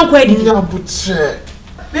so kran kwa edi. Nyabutse.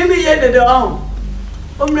 Mimi ye dede on.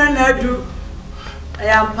 O mra na adu.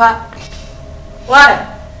 Ayampa.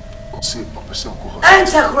 Why? See, Papa, so go.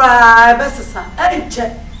 Enche cry, besesa.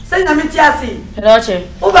 Enche. Say na miti asi. Hello, che.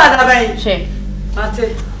 Uba da ben. Che.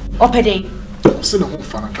 Mate. Opede. See na home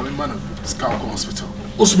fan can man scout hospital.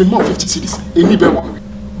 Also be more 50 cedis. Any be one week.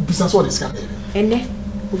 Business what is can there. Enne.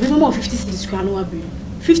 Obi more 50 cedis kwa no abrim.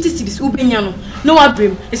 50 cedis ubenya no. No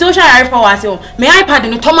abrim. E say o sha yare for wase o. Me iPad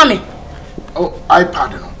no toma me. Oh,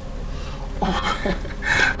 iPad no. Oh.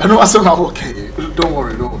 I know I said now okay. Don't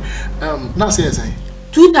worry, no. Now say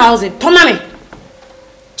 2,000. Toma me.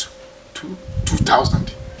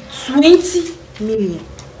 2,000. 20 million.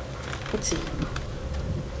 What's it?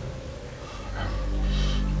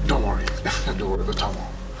 Don't worry. Don't worry about more.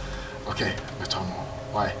 Okay, better more.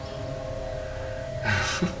 Why?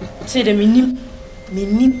 Say the minim.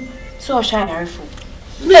 So shy are for.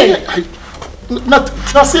 Hey, not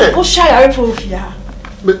say. Oh shy are for fear.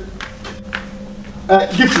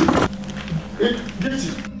 Gift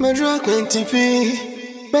it. My drug 20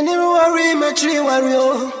 many worry, my tree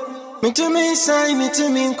warrior. Me to me, sign me to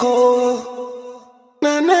me, call.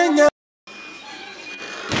 Na.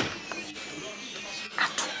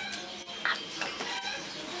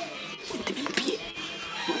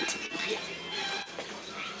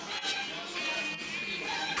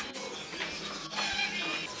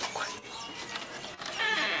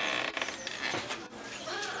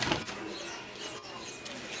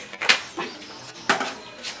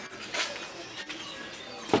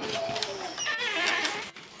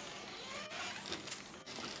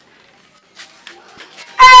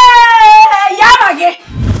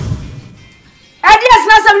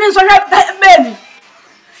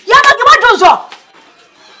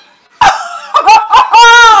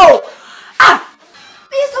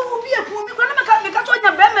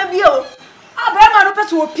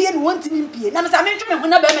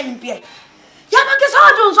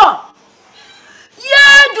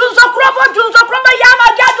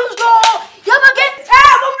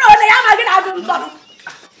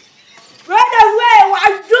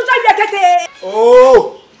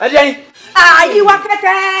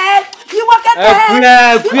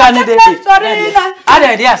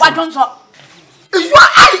 What don't so? You are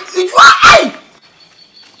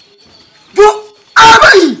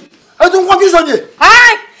I don't want this on you.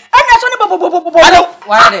 Hi! And that's only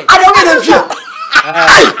I don't get it.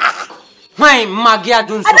 My Magia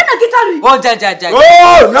Dunso. I don't know guitar.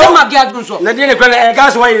 Oh, no Magia Dunso. Nadine Grana,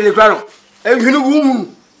 gas wine in the crown. And you know,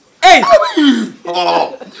 hey!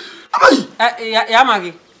 Oh,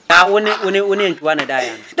 Yamagi. I wouldn't want to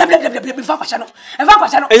die. and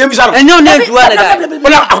you need to want to die.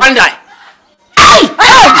 Well, I want to die.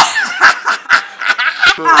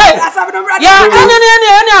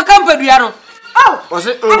 Yeah, company. Oh, was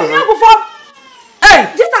it? Hey,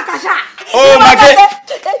 just a casha. Oh, my God.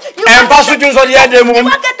 And basu junso dia de mu.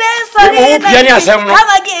 Mu bia ni asem no.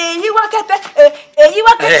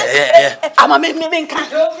 Ama me nka.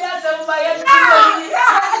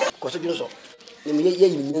 Basu junso. Ni me ye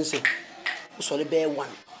ENSEM. So le be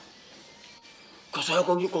one. Ko so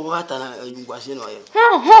ko wata na ngwase no aye.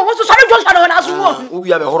 Wo so le junso na asu wo. Wo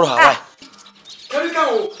bia be horo ha wa. Kelika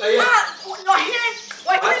wo. No hire.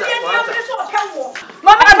 Wa hire bia ni so pe wo.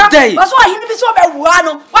 Mama ba so hire bi so be wo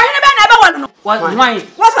ano. Wa hire be na be wo no. Wa nwai.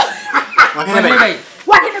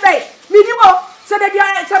 Wa hire be. Minimo se de bia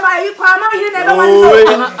se ma yi kwa ma hire na be wo no.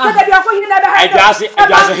 Se de bia ko hire na be ha. Ajase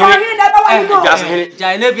hene. Ajase hene.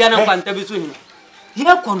 Ja ene bia na kwanta bi so hine. Ye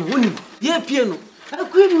kono woni. Ye pie no.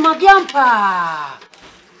 Akui magiampa.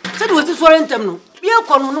 Se de woti sore ntem no. Ye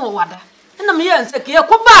kono no wada. Na me ye nse ke ye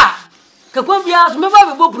ko ba. Ka ko bia so me ba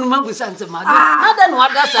be bopunu mangu sanse ma. Ada no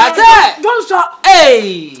wada sa. Don't so.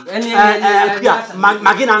 Eni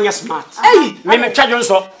magina anya smart. Me twa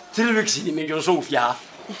jonso 3 weeks ni me jonso ofia.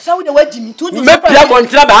 So we the way Jimmy to me pia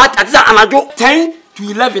kontira ba hata za anajo 10 to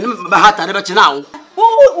 11 ba hata ne be chena wo.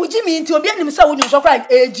 Wo Jimmy nti obi anim sa wo jonso kwa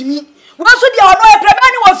Jimmy. Wo so dia ono e preba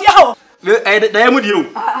ni wo fia ho. Da mu di o.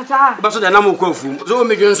 Ba so da na mo kwa fu. So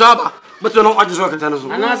me jonso aba. Beto no ajo so kanta no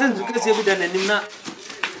so. Ana se ntu kese bi da nanim na.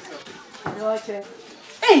 Ado chere.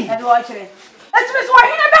 Etime so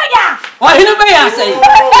hina be ya. Wa hina be ya sai.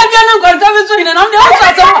 Bia na kwanta bi so hina na de o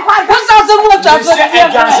sa se mo twa so.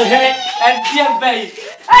 Ajase hene. And dear bay.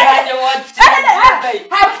 I want to bay.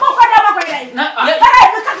 Ha mo ko da mo ko dai. Na. Me ka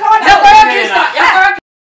ka wa da. Ya ko.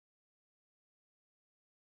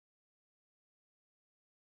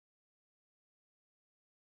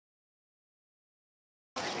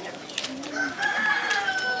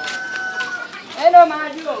 Hello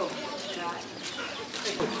Madio.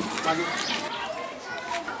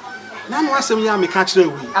 Nanu asem ya me ka kire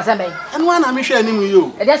wi. Asembe. Enu ana me hwe anim yi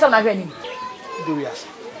o. E dey some na hwe anim. Dorias.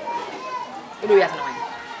 Dorias na wan.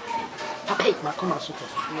 Papa, Ma koma so ko.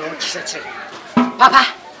 no chire. Papa,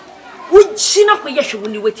 wuchi na ko ye hwe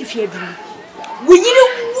woni wati fi aduru. Wo yiri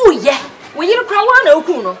wu ye. Wo yiri kra wa na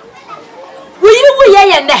oku no. Wo yiri wu ye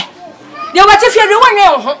ye ne. De wati fi aduru wa nwe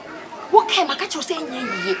ho. Wo kai maka cho se nya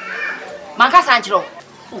yiye. Maka sanchiro.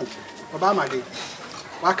 Baba mage.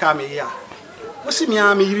 Waka me ya. Wosi mi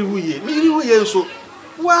a me yiri wuye nso.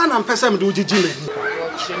 Wa na mpesa me de ugigi mani.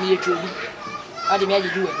 Chire mi etwobi. Ade mi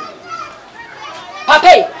agigi we.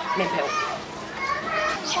 Papa, me pe.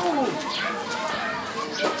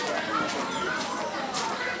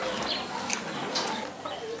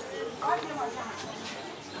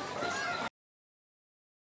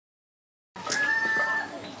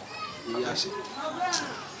 Yes.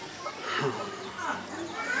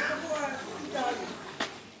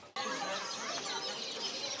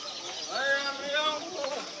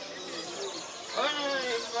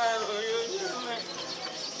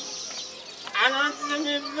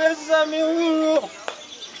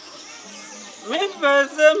 Me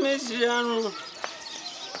pesa me siano.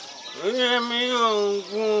 Oye mi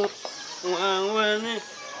ongu wangwani.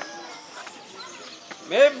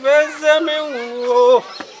 Me pesa me wo.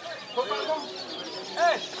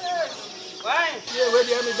 Why? Ye we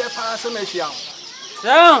dey me dey pass me hia.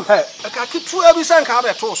 Sam. Hey, ka kitu abi san ka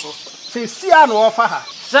be to so. Se sia no ofa ha.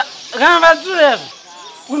 Sa kan ba tu e.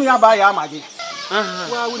 Uni aba ya amage.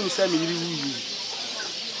 Wa wuni se me yiri wuyi.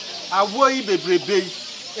 Awo yi bebrebe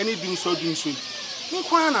eni dum so yi. Ni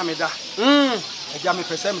kwa na me da. Eja me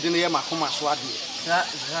pese me de ne ye makoma so ade. Sa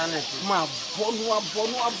na ti. Ma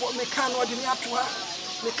bonu me kan no de me ato ha.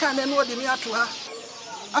 Me kan ne no de me ato ha.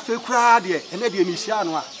 Afa kura de ene de me hia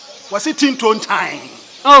no a. Wasi tinton time.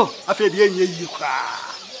 Oh, afa de enye yi kura.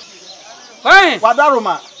 Why?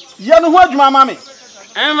 Wadaroma, ye no ho adwuma ma me.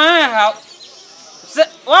 Ma ha. Se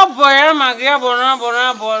wa boya magia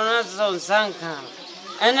bona so sanka.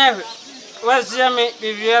 Ene wasi me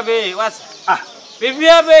bibia be wasa.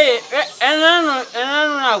 Bibia be enanu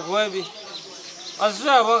na gwa bi. Osu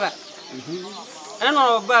aboga.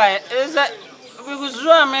 Eno ba eza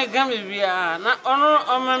biguzu me gam bibia na ono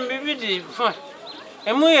omam bibi di fa.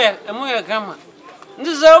 Emuye kama.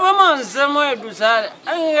 Ndizo ba man semo edusa.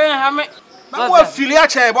 Anye ha me. Na mo afili a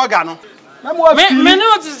che boga no. Na mo afili. Me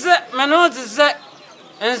no ti se.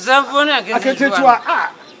 Enzamfo na aketetua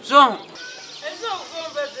so.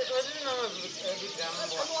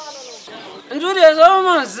 Ndu de so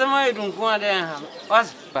man semo edunku ade ha.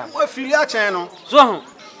 Was. Mo afili a che no. So.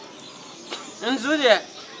 Ndu de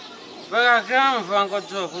ba ka mfa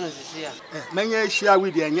nkoto ko nsisi a. Menya hia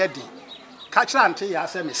we de enye de. Ka kira ante ya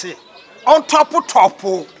se me se. On top.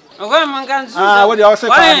 Oga man kan so. We de o se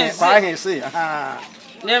kwa he se.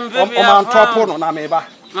 Nembe bi o man top no na me ba.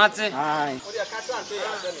 Mate. Ai. O de ka kira ante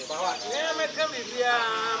ya se me ba wa. Ne me ka bi bia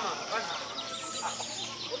ma.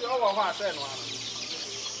 hɔ a sɛ no ano.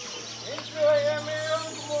 Enjoy me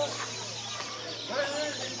uncle.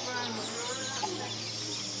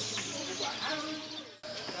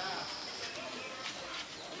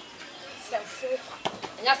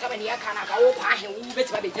 Nya sabe ni aka na ka wo kwa he wo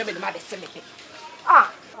beti ba be jira me ma be se me pe. Ah.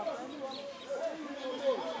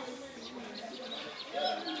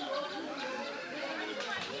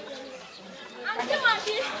 Auntie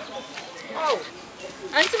Maggie. Oh.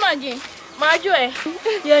 Auntie Maggie, Majo e.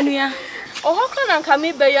 Ye nua. Oho kana nka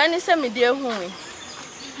me be yo ani se me de hu we.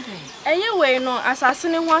 Eye we no asase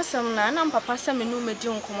ne ho asem na papa se me no medi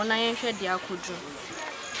nkomo na yen hwe de akodu.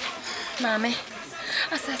 Mame,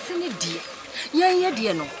 asase ne die. Yen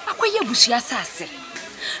de no. Akoye BUSUA asase.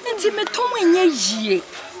 Nti me tom enye yie.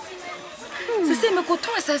 Se me ko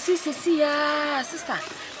tom asase sisi ya, sister.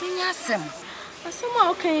 Nya asem. Asema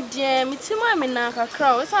okay die, mitima me na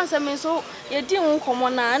kakra. O san se me so ye di nkomo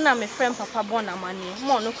na me friend papa bon na mani.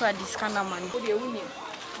 Mo no kra discount na mani. O de wunim.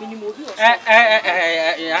 Ya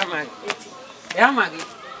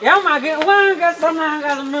magi, wanga sana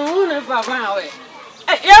ga me une papa we.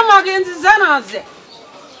 Ya magi nzana ze.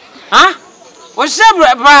 Ha? O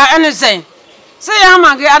shebre ba anything. Say ya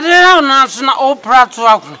magi adena na so na o prato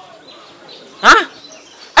akru. Ha?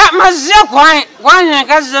 Mazia kwan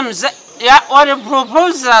ka zem ze ya o the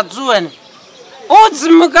proposal to en. O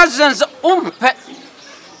zimka sense umpe.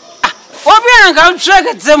 Obi an ka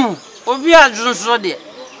check temu. Obi ajunso de.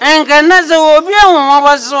 Enga naze obi anwo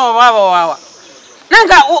waso baba.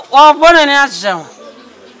 Nanka obone ni asem.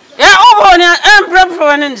 Ya obone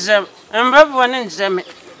emprepro ni nsem. Emprepro ni nsem.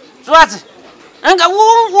 What? Enga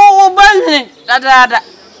wo bani dada.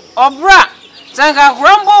 Obra tanka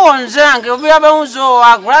krambo wonze anka obi abahunso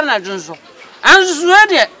agra na junso. Ansu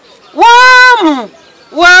de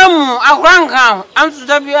wamu akranka ansu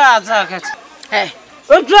da bia attack.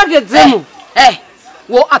 O track temu.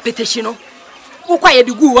 Wo apetition no. Wo kwa ye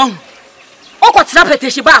de gu won. O ko tra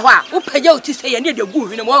petition ba ho a, wo pagya oti se ye ne de gu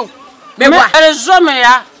hwene mo. Mebwa.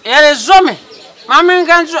 Ere zome. Mama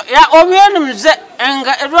nganzo ya obi enum ze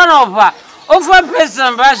enga edwa na opa. Ofa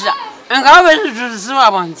person basha. Enga obe tutu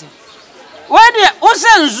wa bonte. We de wo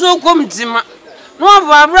se nzu komtima. No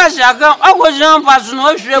ofa brasha aka akojina pasu no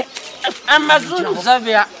hwe. Amazu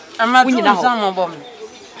zabia. Amazu samo bom.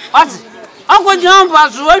 Ati. Akojina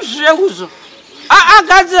pasu wo hwe guzo.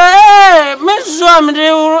 Akaze meso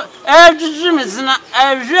amde ejuju misina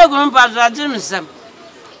ehwe go mpaso ati misem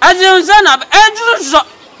ajunso na ejunso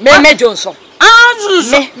mejonso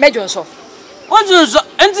ajunso mejonso ojunso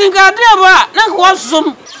entinka de ba na ko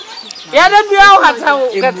som ya da bia o hatawo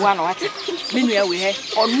ebuwa na wate minu ya we he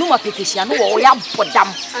onuma peteshia no wo ya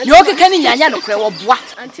bodam ne okeka ni nyanya no kre wo boa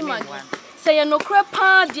Auntie Maggie. Say no kra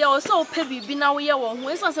pa dia o so pe bibi na wo ye wo ho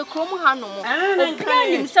enso se krom ha no mo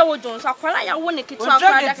obi se wo jonso akwala ya wo ne kitu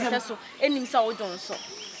akwala da kete so enim se wo jonso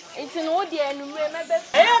enti no wo dia enumre mebe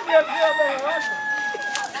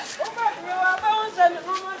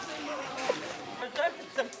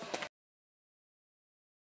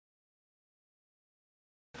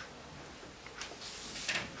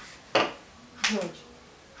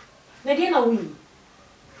Nadia na wi.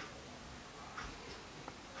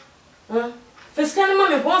 Fiskani mama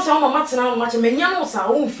me pon sa mama tena no mache menya no sa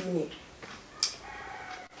wo mfini.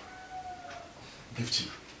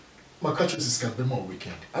 Gifty. Makacho fiskani be mo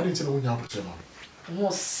weekend. I didn't know when you have mama. Mo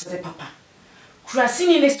se papa.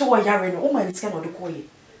 Kurasini next to wa yare no o ma fiskani no de koye.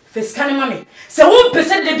 Fiskani mama. Se wo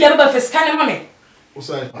pese de bia ba fiskani mama. O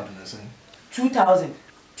say pardon me say 2000.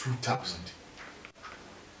 2000.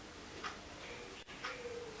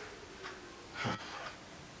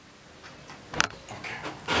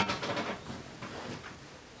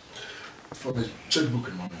 For the checkbook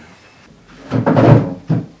in my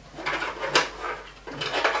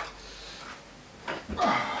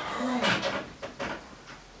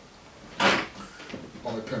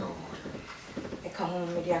on a pen over here. I come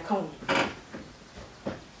home with the account.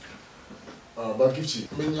 But Gifty,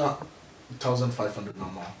 menya 1,500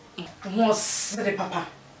 mama. Most the papa.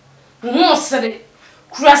 Most the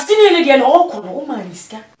Kurasini again all call no man is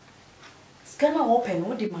scanner open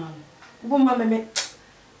no demand. Woman me.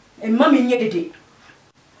 And mammy nye de.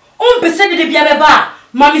 Pese de bia beba,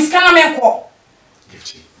 mammy scanner me ko.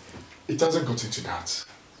 Gifty, it hasn't got into that.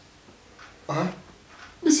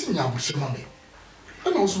 Missing ya with mommy.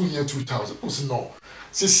 And also here 2,000. Also no.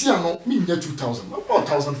 Cecilia no me near 2,000. About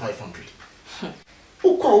 1,500.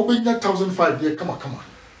 Oh, call me 1,500. Yeah, come on.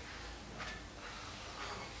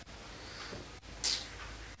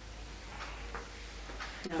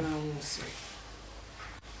 No, sorry.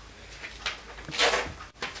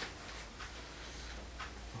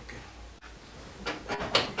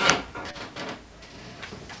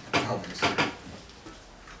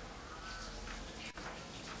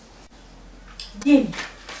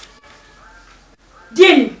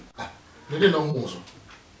 Dini. Nede na ho so.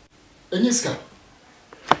 Enyiska.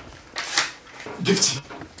 Gift.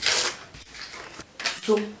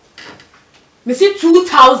 So. Me say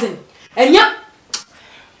 2000. Enya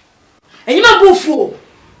ma bufu.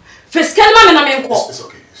 Fiscal ma me na me nko. It's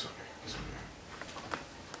okay.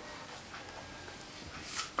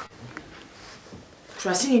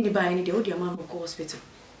 Trusting in the any day, the man go hospital.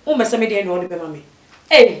 Oh, my son, they know the baby.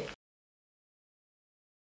 Hey.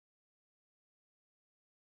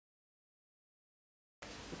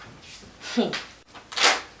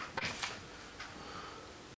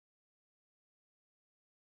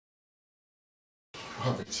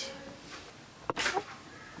 Have it.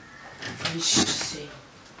 I should say.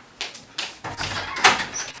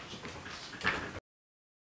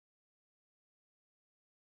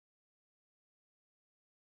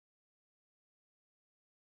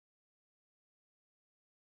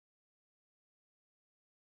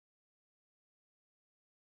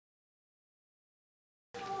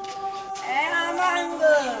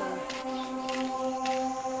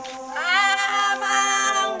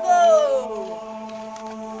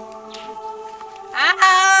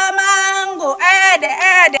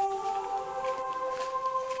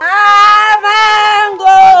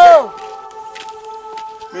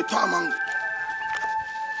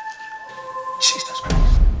 Jesus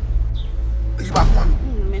Christ. You back one.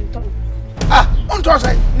 Menton. Ah, on to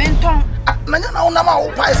say. Menton. Nanya na una ma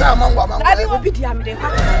o paisa mango mango. Abi obi dia me de kwa.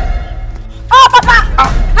 Oh papa.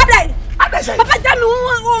 Adai. Adai say. Papa jam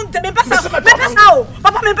me me pesa. Me pesa o.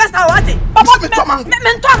 Papa me pesa o ati. Papa me to mango.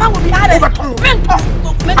 Menton mango bi ada. Menton.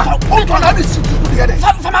 Menton. On to na bi si ku dia de.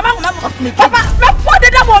 Fa mama mango. Papa, me po de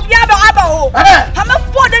dem obi aba o. Ha me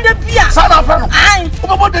po de dem bia. Sa na fra no. Ai.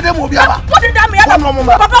 O po de dem obi aba. Po de dem ya.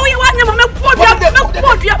 Papa we wa nyam me po de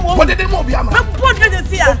mo. Po de dem obi ama. Me po de de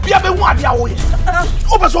sia. Obi aba hu ade a wo ye.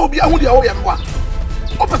 O pe so obi a hu de a wo ye no wa.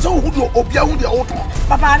 O pe so hu de obi a hu de a wo to.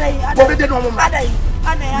 Papa adai. Po de no mo. Adai.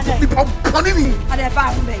 Adai. Ni po poni ni. Adai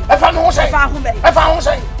fa hu be. E fa no ho sei. Fa hu be. E fa hu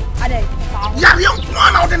sei. Adai. Ya ye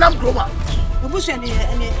on na o de nam kroma. Obusuani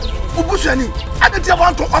Obusuani adeti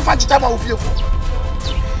want to offer chitama ofie ko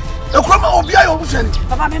ekroma obi ayo obusuani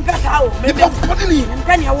papa me mpesa o me poni ni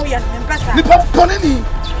mpa ne wo ye me mpesa ni poni ni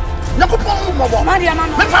nyakopon mo bo maria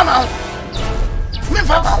mama me fama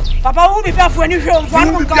papa wo bi pafu ani hwe mfa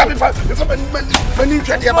no nka me fa ni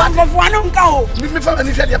hwe de ba mfa no nka o me fa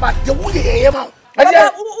ni hwe de ba je wo ye ma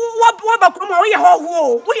wo ba kroma wo ye ho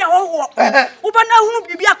wo ba na hunu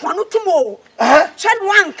bibi akwa no tumo chen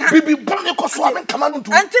wanka bibi bone ko so amen kama no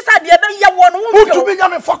tu anti sa de be ye wo no wo tu bi nya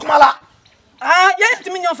me fokmala ye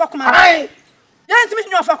ntimi nya fokmala ye ntimi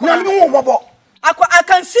nya fokmala na mi wo bobo I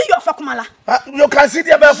can see your fokmala you can see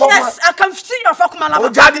the be fokmala yes I can see your fokmala o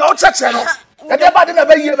jadi o cheche no e de ba de na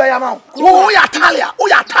be ye be ya ma wo ya talia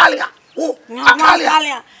o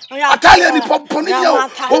Atalia ni poponi ya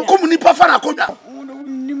o komuni pa fa na koda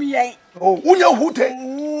nimi yen o unya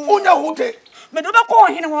hute me do be ko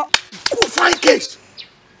hene ho ku fine case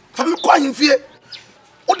fa me kwa himfie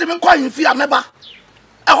o de me kwa himfie ameba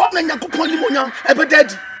e ho na nyakopon ni monyam e be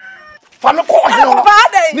daddy fa me ko hene ho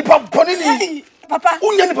ni poponi ni papa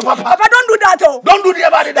unya ni papa don't do that oh don't do the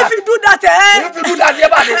about that if you do that the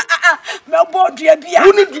about me bo dua bia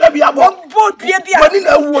you need dua bia bo dua bia woni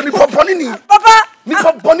na wu ni poponi ni papa ni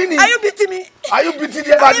poponi ni are you beating me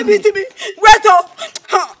the about me wait oh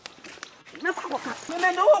me fa koka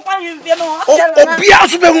me no wo kwa himfie no obi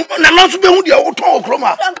aso be hu na no so be hu de o ton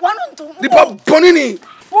okroma ni poponi ni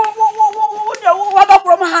wo de wo ba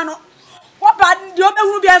kroma ha no wo ba de o be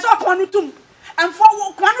hu bia so kon no tum and for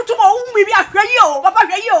kwanu to mo wi bi ahwe yi o papa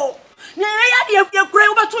hwe yi o ni ya de e kure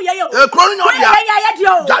wo beto ye o e kure no dia ya de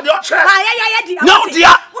o ja de o che ya de no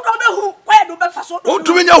dia wo do be hu kwa do be fa so do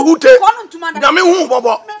tumi nya hute na me hu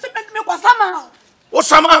bobo me kwa sama o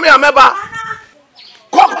sama me ameba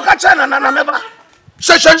ko ka che na meba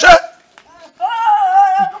she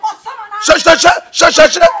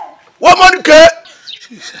wo mon ke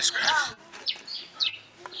Jesus Christ.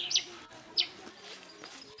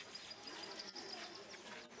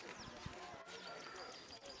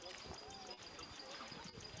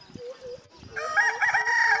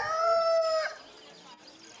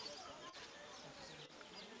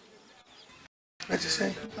 Let's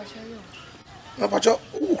say. No, Pacho,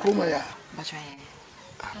 Ukruma ya. Pacho.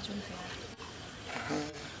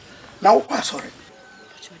 Now, sorry.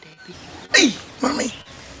 Hey, mommy.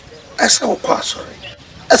 I saw sorry.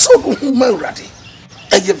 I saw who ready.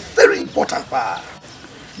 A very important part.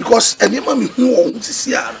 Because any mommy who owns this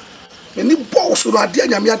year, any boss who are dear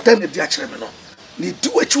Yamia attended the actual. Ni do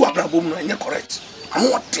what you are, and you're correct. I'm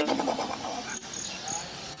not.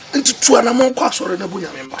 into two and a more cost or in a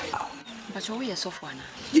bunya member. But you are so far.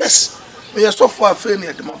 Yes, we are so far fairly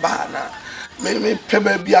at the Mabana. May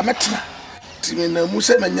pebble be a metna. Timina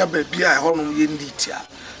Musa and Yabe, I hold on in detail.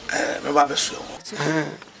 Never so.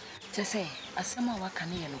 To say, as some of our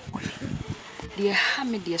Canadian, dear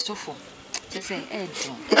Hammy, dear Sofa. To say,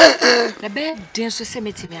 the bed didn't so say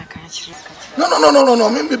me to me, I can't. No,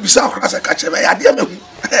 maybe beside as a catcher. I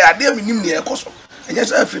dare me near Coso. And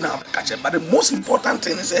yes, I feel now catcher. But the most important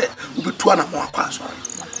thing is we be 2 and more class.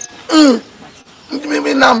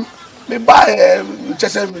 Maybe now, me buy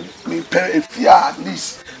just me pay a fee at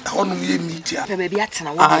least. I want me need here. Baby,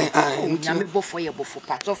 I'm for your buffo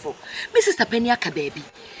part of Mrs. Tapeniaka baby.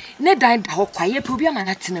 Ned died how quiet will be a man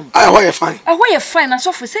at him. I wear fine. I wear fine as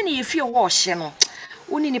often sending if you wash, you know.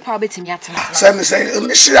 Only probably to me at send me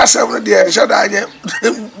say, she has 7 dear, shall I dear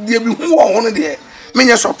be one dear.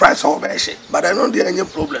 Many surprise all by shit, but I don't any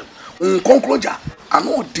problem. Conclusion, I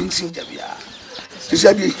know things in Jabia. She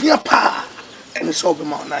said, here, pa, and it's all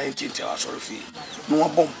about 19 hours or fee. No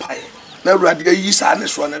bomb pie. Never had the yeast and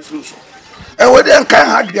this one and flu. And what then can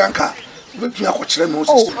have the anchor? But you are watching most.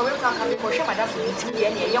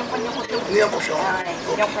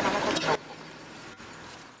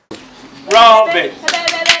 Robert.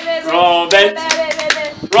 Oh,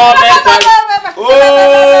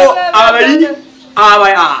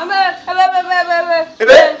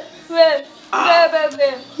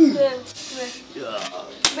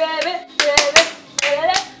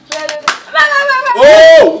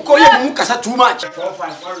 oh, go you mukasa too much. 4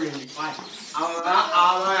 5 really fine.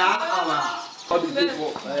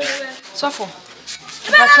 Sofo.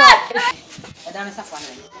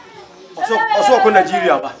 Also ko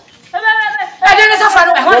Nigeria ba. I don't know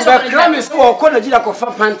Safano. I want to come is ko Nigeria ko fa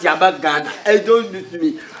panty about Ghana. I don't need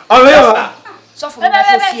me. Oh, Sofo na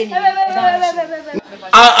so fie ni.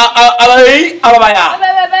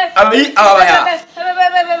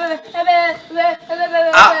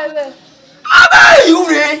 You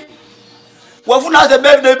re. Wafuna the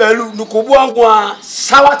birthday belu nukubu anko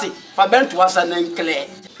sawati fa bentu asa nankle.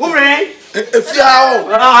 Ure efia o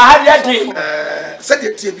ha dia ti said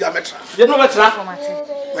the tie bia metra. Ye no metra.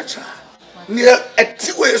 Metra. Near a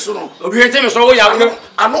tiwe so no. Obi ente me so wo ya no.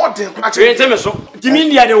 Ano de kwa che. Ente me so. Gimi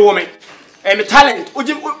ndia de wo me. Me talent.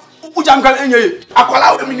 Ujam kan enye.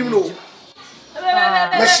 Akwala wo minim no.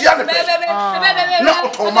 Machia ne pe. Na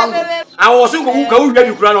otomango. Awo so ko ka wo hwa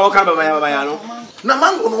bi kura na wo kan baba ya no. Na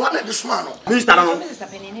mango no one de suma no. Minister no.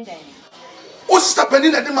 O sister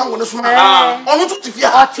penina de mango no suma. Ono to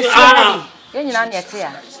tifia. Ye nyina na ete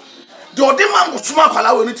ya. De ode mango suma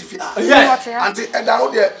kwala we no tifia. Anti eda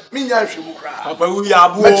no de minya hwemu kra. Papa wu ya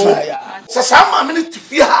abo. Se sama me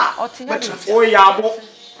tifia. O ya abo.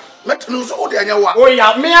 Metno so ode anya wa. O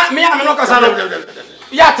ya me no kasa no.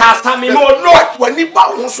 Ya ta sa me no no. Wani ba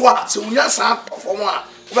ho so a se unya sa perform a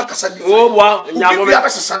we kasa di. O bua nya bo. Bi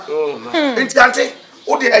abesesa. Enti anti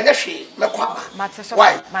ode anya hwe me kwaba.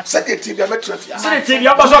 Why? Said the TV metro fia. Said the TV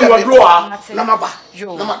abaso mo dro a. Na maba.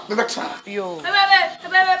 Na ma me betra. Yo.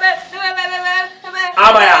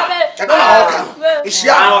 Abaya. Chado na oka.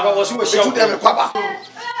 Ishia. Ah wo so wo shia. Tu de me kwaba.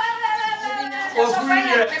 O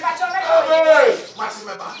fuye. Masi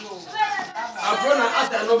me ba. Afrona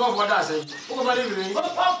asa no ba for that say. O ko ba de mi.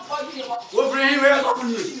 Wo free we ko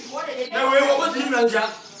kuni. Na we wo ko ti na nja.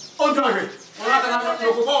 O jo he. O la kana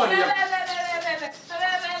no ko ba woni ya.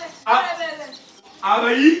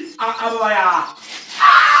 Abayi, abaya.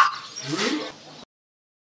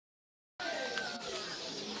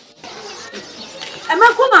 Ama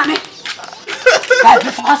ko mame. Ka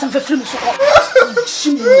be fa asem fe film so ko.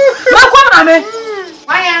 Ma ko mame.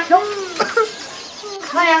 Maya.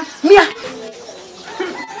 Maya, mia.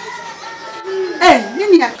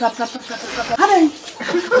 Nini ya ka. Hare.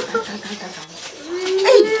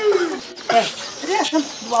 Riasa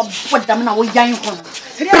wa boda na wo yan ko.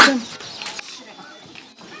 Riasa.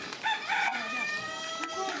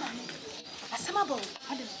 Asamabo.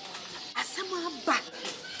 Asamaba.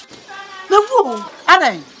 Na wo,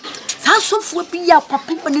 ade. Sa sofo bi ya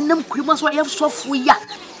papa banenam kurima so ya sofo ya.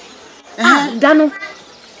 Dano.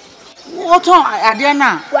 Woto ade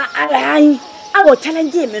na. Wa ai. Awo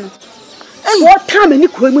challenge me no. Wo time ni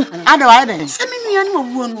kurima. Ade wa ade. Se me nua no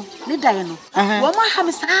wuo no, ne dae no. Wo ma ha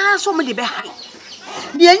me sa so me de be hai.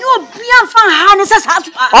 De enyo bia fa ha ne sa sa.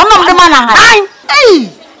 Onom de mana ha. Ai.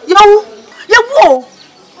 Yo.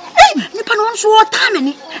 Nipa no nso wo time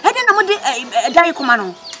ni. Ede na mo de dae koma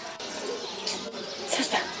no.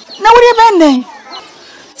 Sister. Na wo de ben den.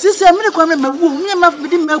 Sister me kwa me mawu, me ma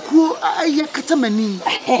de makuo aye katamani.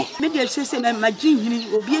 Me de sese me magin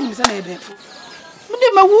hini obi anim se na ebe. Me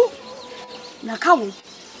de mawu. Na ka wo.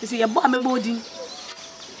 Ese ye bo amebo din.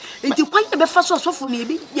 Enti kwa ye be fa so sofo na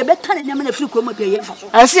ebi ye be kan nyama na firi ko ma bi ye fa so.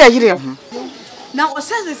 Asi ayire ho. Na o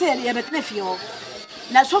sense say ye be tena fie ho.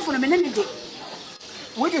 Na sofo no me ne de.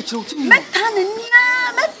 Wo je chewti mi. Meta ne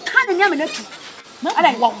nyama na tu.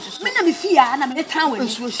 Ala wa wo. Me na me fie a na me tan wani.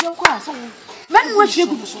 Nsuo hye kwa so. Me no hye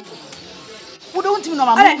gu so. Wo do ntimi no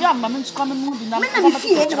ma me ya ma me nsuka me mu bi na. Me na me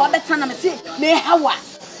fie na ba tan na me say me hawa.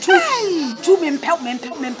 Tu me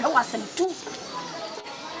mpɛ wasem tu.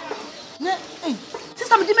 Ne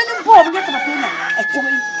Sister me di me ni bo me yata ba pe na. Eto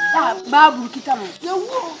yi. Ah babu kita no. Ya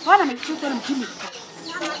wo. Fa na me tu ko na me kimi.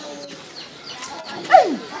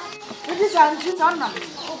 Hey! What is that? She's on now.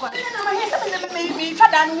 Oh, God. I'm here. Something me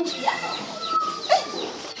father no here.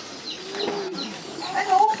 I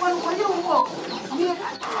know what you want.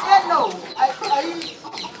 No.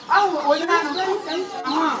 I will not.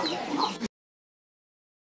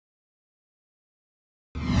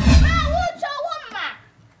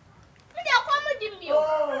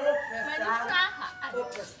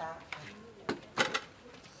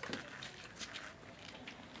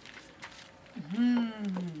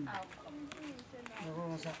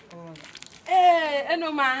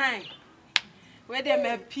 Eno ma han. We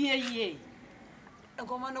dem pie ye.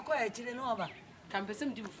 Egoma no ko e chire no oba. Kan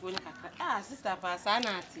pesem di bufuo no kakra. Ah sister pa sa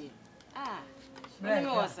na ate. Ah. Me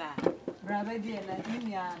wosa. Bra be di na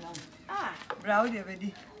imia na. Ah, bra wo de be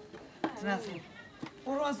di. Trase.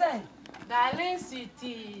 Uro sai. Darling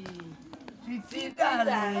city. City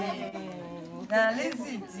darling. Darling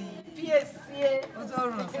city. Piesie. Ozo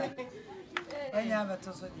uro sai. Enya be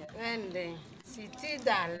to so dia. Ende. City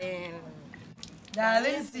darling.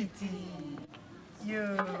 Darling city.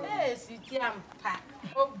 You. Hey, city ampa.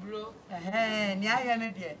 Oh bro. Ni aya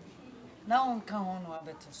ne de. Na on kan ho no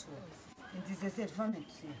abeto so. Nti se se family.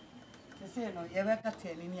 Se no ye be ka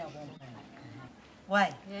tani ni abon.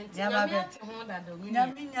 Why? Ya ba be ho da do mi. Ya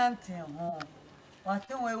mi nyante ho. Wa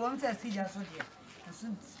te we won se si ja so de. So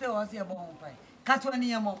se wa se bon ho pai. Ka to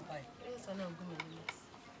ni yam ho pai. So na ogu mi.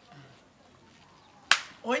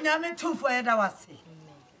 Onya me tu fo ye da wase.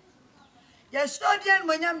 Ya studian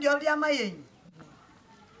monyam de obi amaye.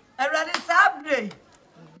 Erade sabre.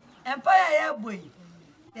 Empire ya boy.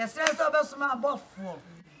 Ya stress obesuma abofo.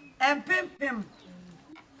 Empim.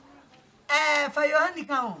 Fa Yohani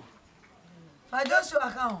kan ho. Fa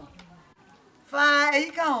Joshua kan ho. Fa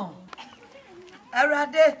eyi kan ho.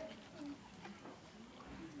 Erade.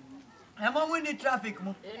 Emo ni traffic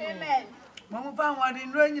mu. Amen. Mamu pa wadi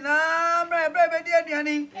nro nyina bra be di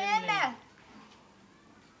aduani. Amen.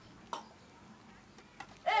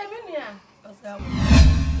 Minia.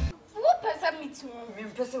 Wo pesa mitu. Mi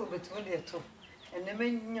pesa wo betu de to. Ene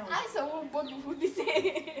mennya. I say wo bodu fu bi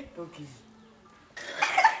say. Okay.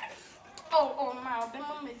 Oh, ma, be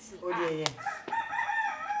mo meti. O de ye.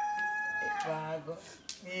 Bago.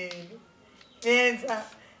 Ensa.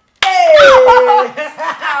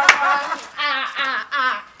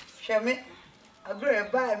 Shame. Agro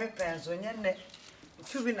ba me penso nyenne.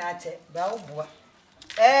 Tubi na ache ba wo boa.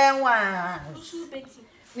 Enwa. Su beti.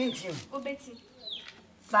 Mintim. O beti.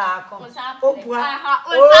 Saako. O boa. Aha, o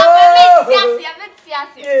saako meti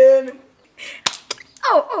asia.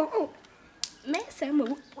 Oh. Me say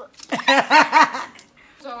mo.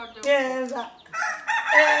 Yes.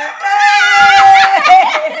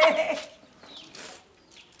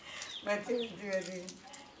 Mati.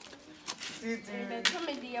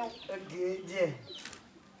 Okay, je.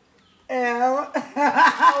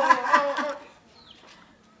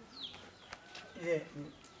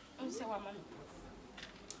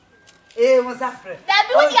 Musafre.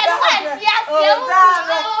 Dabi wo dia no wanti asia wo dia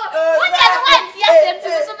no wanti asia tu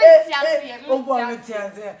so beti asia. O bo meti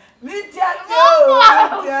asia. Meti asia.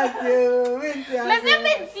 Me se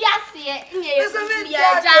meti asia nye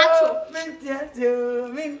ya jato.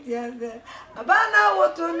 Meti asia. Abana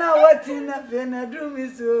woto na wati na fe na dumi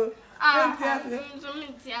so. Meti asia.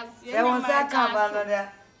 Se won sa ka ba no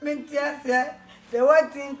dia. Meti asia. Se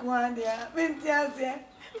wati nko dia. Meti asia.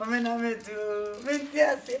 Pamena metu. Meti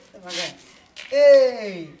asia.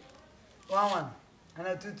 Hey. One.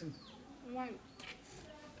 Ana tutu.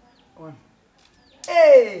 One.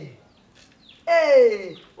 Hey.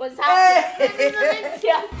 What's happening?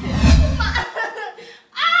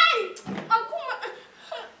 Ay! Akuma.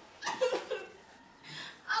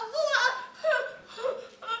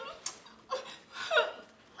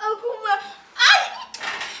 Ay!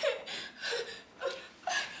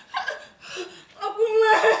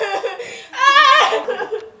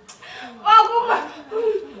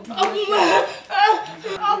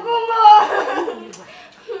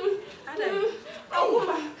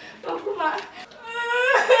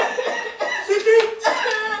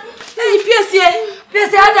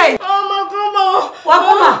 Piesi adai. Oh, Makuma.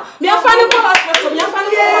 Wakuma.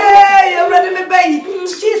 you ready me baby.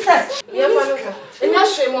 Jesus. And I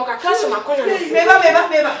show more cash my corner. Meba.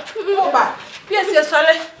 Oba. Yes,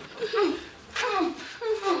 sorry.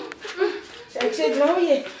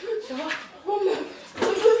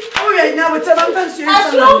 Oh, yeah, now it's a fancy. A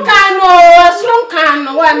strong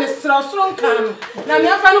can, why, Mr. Strong can. Now, me, I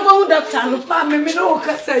found go doctor. Mammy, me no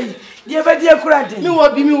can say. Dear, dear, Craddy. You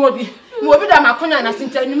will be me, will be. You will be that my corner, and I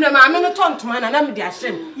think you know, I'm in a tongue to man, and I'm the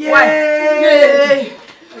ashamed. Yay!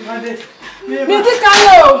 Me this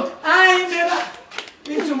can I never.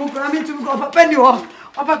 Me to move, I mean to go up a penny or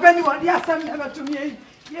yes, I'm never to me.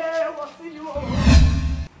 Yeah, what's in you?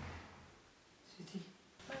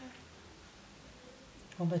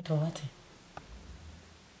 Ombetowate.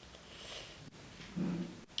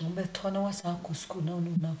 Ombetona wasako school na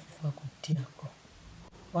unu nafufa kutiako.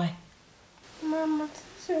 Why? Mama,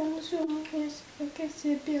 so yes, I guess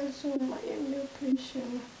it be so my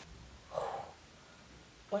operation.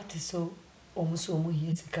 What is so almost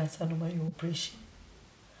yes, I can't stand my operation.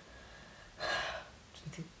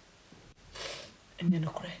 And you no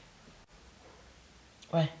cry.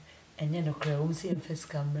 Why? And you no cry, see in first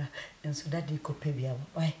camera, and so that you could pay me.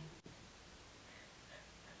 Why?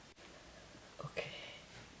 Okay.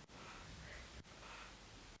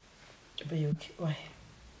 But you okay? Why?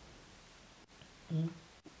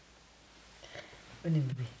 When you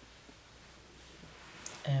be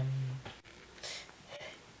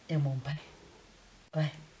Mumbai.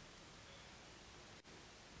 Why?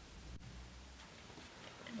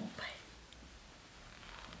 Mumbai.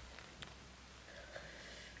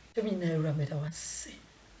 To me, no rabbit, I was sick.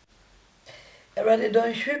 I rather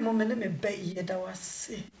don't shoot moment, me bay yet, I was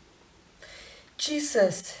sick.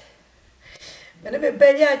 Jesus, when I be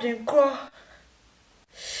bay, I drink crow.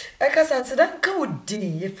 I can't answer that good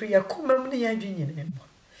day if we are coming near Junior.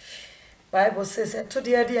 Bible says, I told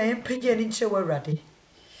the idea I am paying in shower ready.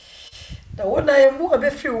 The one I am more of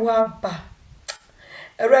a few one ba.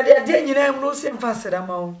 A ready idea you know, no same faster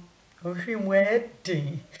amount of him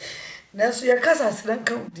wedding. Now, so your cousin said,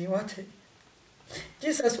 come the water.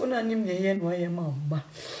 Jesus won't name the end why your mamma.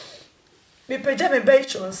 Me pajama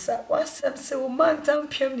bation, sir, was some so man town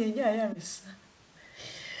peony, I am, sir.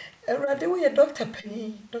 A ready way a doctor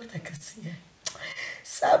penny, Dr. Cassia.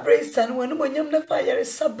 Sabre son, when you're the fire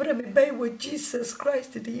is sabre me bay with Jesus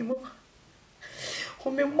Christ the demon.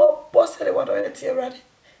 Whom you more boss at what I tell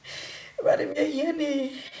Raddy me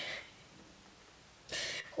yenny.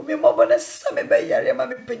 Whom you more than a summer bay,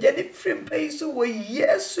 mammy pajani free pays who were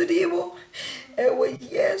yes to the evil. And were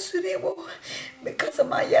yes to the evil. Because of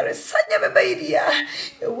my yare, son of a baby,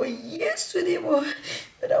 and were yes to the evil.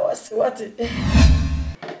 But I was what it.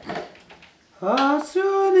 Oh,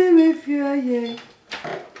 soon if you're ye.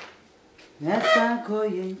 Yes, I'm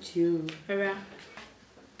going to.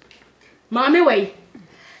 Mammy, way.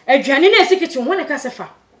 A Janine is sick to one a cassafa.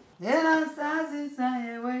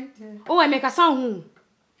 Oh, I make a song.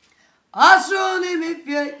 Oh, soon if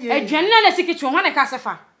you're ye. A Janine is sick to one a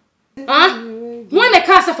cassafa. Huh? One a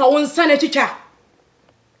cassafa, one son a teacher.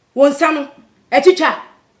 One son a teacher.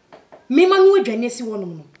 Me man would Janice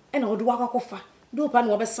one, and I would walk off. Do pan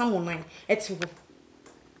over someone, it's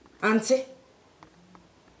Auntie.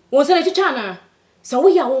 Was it a chana? So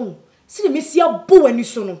we are home. See the Monsieur Boo and you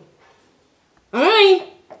soon. Aye,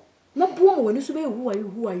 not poor when you say, who are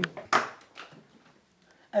you?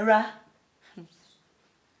 Era.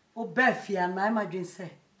 Oh, Beffy and my imagine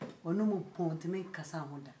say, or no more point to make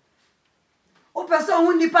Cassamonda. Oh, person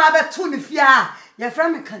who nip about 2 your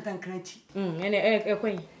friend me can't crunchy. And a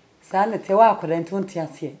queen. Sanity, I couldn't 20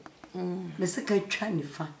 years here. Mr. Kachani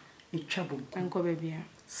fan, a trouble, Uncle Baby.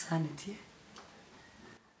 Sanity.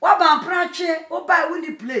 What about Prache, or buy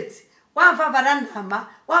windy plate? One for veranda,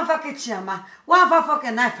 one for kitchen, one for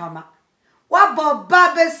fucking knife, hammer. What about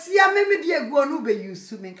Baba, see a maybe dear Guanube you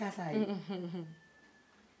soon make us.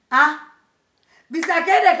 Ah, besides,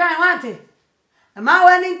 I can't want it. Am I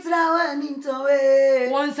running to away?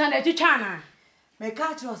 One son at China. May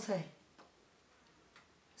catch or say.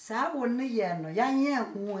 Sa wonne ye no yan ye ho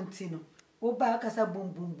ntino wo ba kasa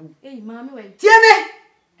boom boom boom eh mama wait tie me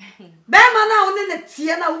be ma na wonne na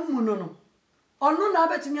tie na wo mu no ono na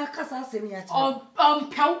betumi akasa asem ya chi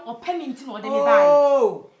pew opemi ntino de me buy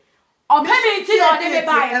oh opemi ntino de me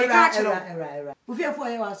buy me catch era wo fiafo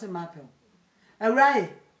ye wa asem ma pew era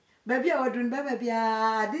baby a wadun baby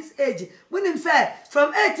bia this age when him say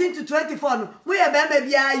from 18 to 24 no we e baby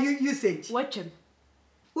bia usage watch him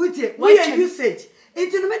utie we usage.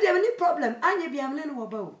 It's no matter any problem. Anya be am no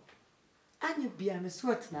wo. Anya be am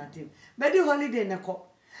sweat na dem. But the holiday na ko.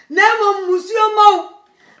 Na mo musio mo.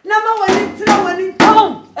 Na ma wani tra wani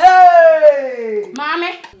tom. Hey!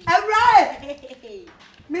 Mame. Alright.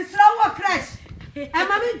 Miss Lawa crash. And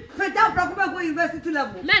mommy, for that Procura University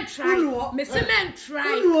level. Men try. Miss Men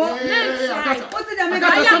try. What's it?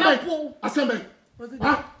 Asante.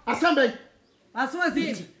 Asante. As well as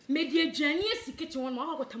it. Media genius, kitchen one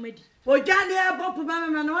more tamadi. Oh, Johnny, I bought for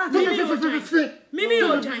Mamma. Mimi,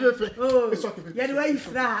 oh, it's okay. Yet, why is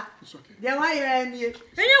that? It's okay. Then why are you?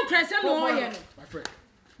 And you crash some more, my friend.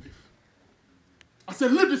 I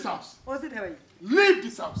said, leave this house. What's it? Leave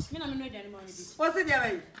this house. What's it?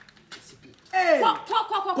 Hey, look,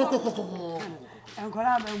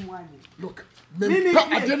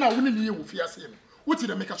 I didn't know when you will fear him. What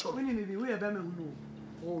did I make a show?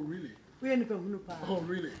 Oh, really? Oh,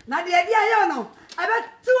 really? Now, the idea, you know, I bet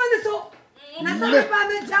 200 so. Now,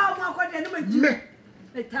 somebody down my court and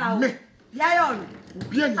the town. Yeah,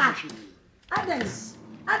 I then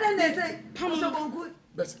say, come on, good.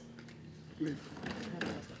 Best leave.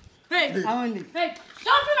 Hey, I only. Hey,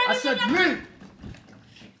 stop it! I said, leave.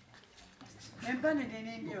 And Benny, they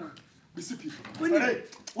name you. Hey,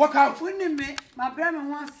 walk out. Wouldn't me, my brother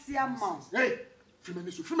wants to see a mouse. Hey, few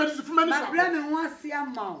minutes. My brother wants to see a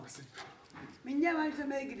mouse. Me never to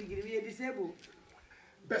make it give me a disabled.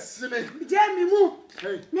 Best me. Jamie Moo.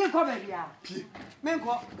 Hey, me cover ya. P.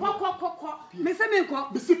 Menko, Mr.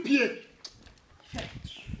 Menko, Mr. P.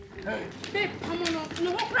 Hey, babe, come on,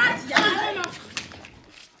 no price.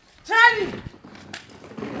 Try me.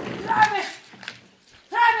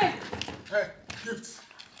 Hey, gifts.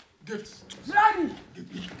 Try me. Be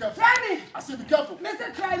careful. Try me. I said, be careful.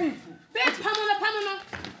 Mr. Try me. Babe, come on.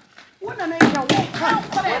 What a man shall walk.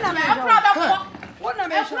 What a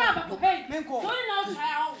man shall Hey, Menko.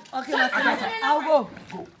 Okay, I'll go.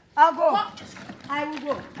 I will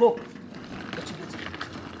go. Go.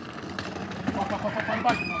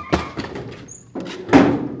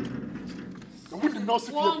 The wind did not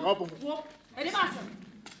see your problem.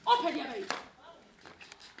 Open your way.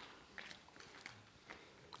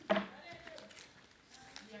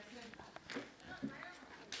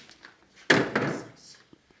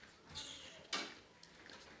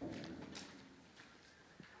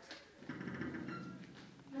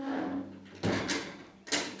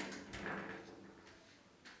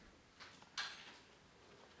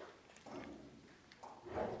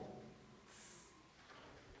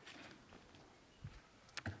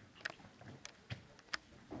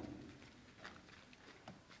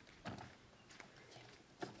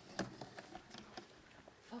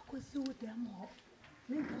 See what them all.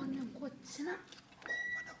 Men call them good sinner.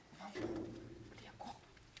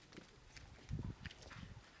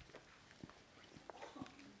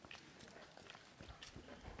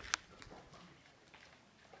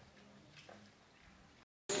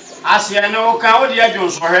 As you know, can what you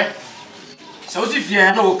Jones for her? So if you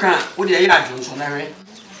know, can what you Jones on her?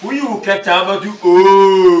 Will you cut about you?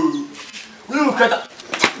 Oh, will you cut?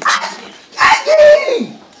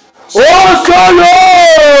 Oh, solo!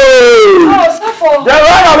 Oh, Safo! The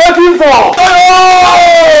one I'm waiting for! Oh!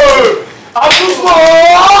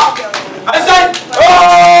 I said,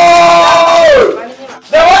 oh!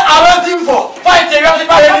 The one I'm waiting for! Fight the rest of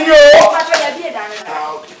you!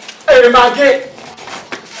 Hey, my gate!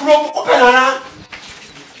 From open,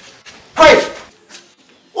 hey!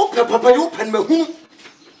 Open, Papa, you open my home.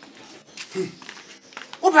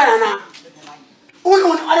 Open, Anna. Oh,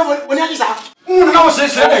 when I say, no, say,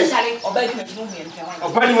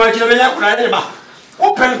 open my children,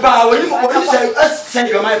 open power, when you say, send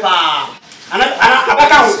your my power. And I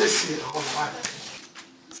back out.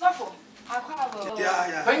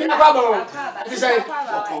 Yeah. When you have a say,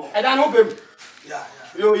 I don't open. Yeah.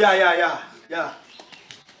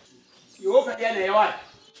 You open the end, what?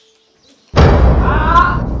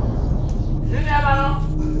 You never know.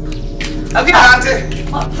 Okay, Auntie.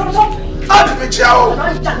 How did we chow? Can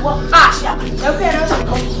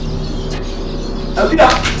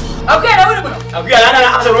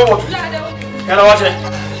I watch it?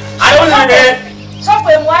 I don't know it.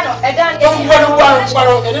 Somewhere one and then don't want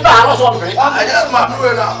and I was wondering. I just my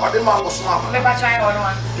brother or the man was smart. Never try on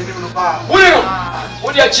one.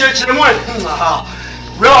 What are children one?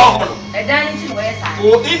 Well, and then it's west.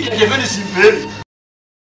 Oh, India, the medicine, baby.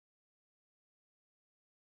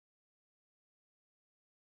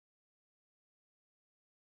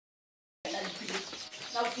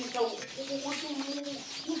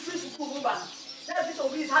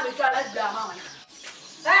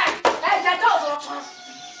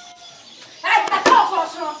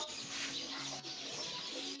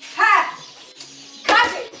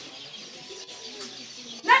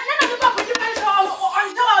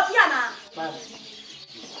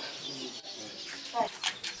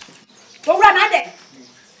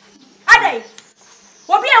 day.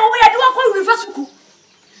 What be a way I do a call reverse.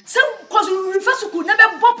 Some cause reverse could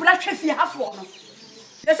never popular chef you have for.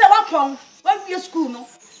 There's a one when we are school, no.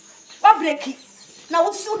 What break it? Now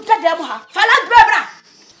what's so that them ha? Fala brebra.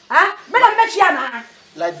 Ah, men I met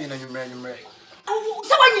you. Light being a number. Oh,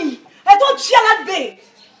 so I don't share that bay.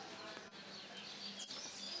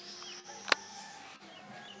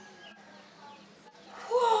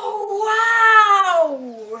 Wow!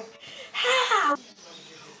 How?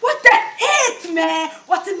 What the hate, man?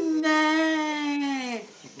 What a man!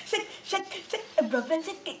 Shake,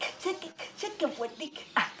 what dick?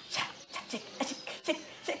 Ah, shake.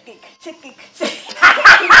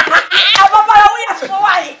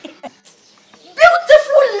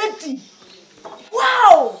 Beautiful lady.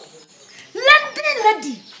 Wow! London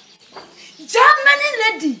lady. Germany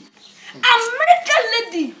lady. American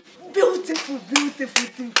lady. Beautiful.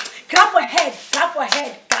 Clap her head.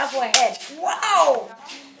 Wow!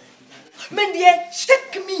 Mendy,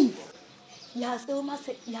 shake me. Yes, so much.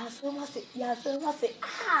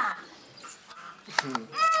 Ah.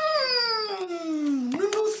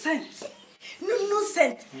 No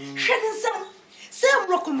sense. Shedding some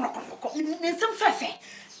rock. Some fair.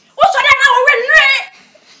 What's that now?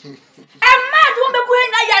 A mad woman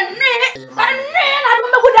going I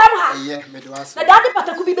don't know what the daddy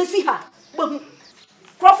pata could be see her.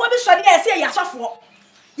 Crawford is studying as a yasafo.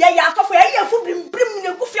 Yasafo, I have bring the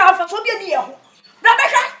coffee out for the year.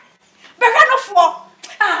 Rebecca no for.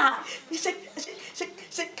 Ah, sick,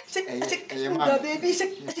 baby,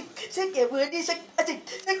 sick, a word is sick.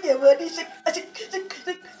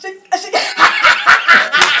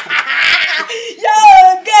 Yo,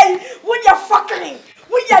 gay, when you're fucking,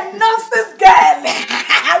 when you're nonsense girl,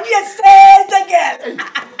 we are straight again.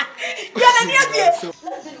 You're an let's do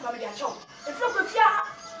come here, chop. If you're with ya,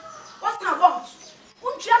 what's that want?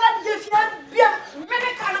 Won't you let the fear be a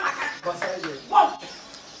kind of bond?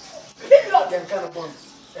 Kind of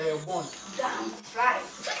bond. Damn right.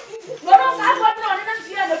 No, I want to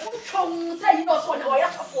fear the food chong, tell you also what I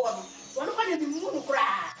have for. One of the moon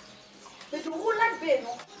cry. But you won't like baby,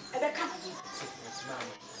 and I can't.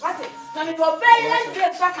 What's it? Now you obey like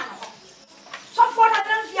this, I can't. So for that,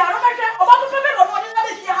 I'm here. About the baby, or what is that?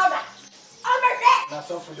 I'm there. That's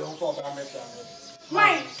all for your own fault, I'm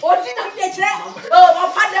mine. Or did I get that? Oh, my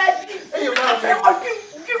father. Hey, you want to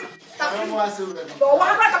give. So,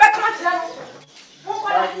 why not come back to that?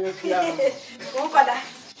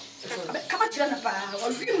 Come on, Jennifer. Or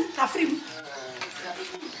you have free.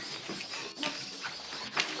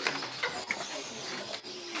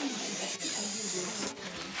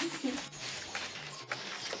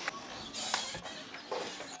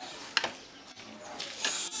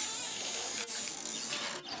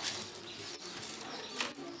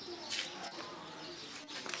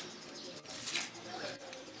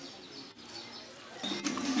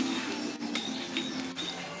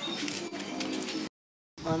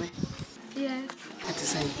 Mommy? Yes. What is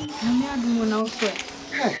saying? I don't want to know.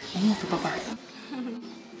 Hey, I'm not for Papa.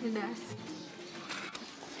 It does.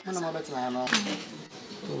 I'm not better than I know.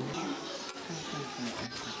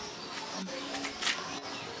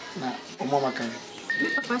 Now, Mama can.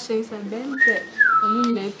 Papa says I bend it.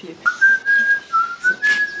 I'm not happy.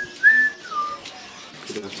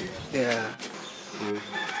 Yeah.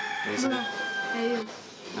 Hey.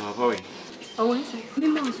 Now, boy. Oh, I say. Me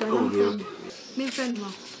no so. Oh, yeah. Me friend mo.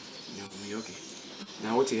 You okay?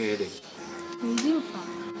 Now, what's your headache?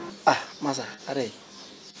 Ah, Masa, are you?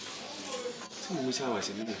 Some wish I was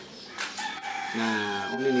in it.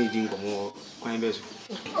 Now, only needing more quite best.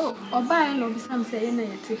 Oh, or buy no be some say na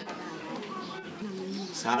yeti.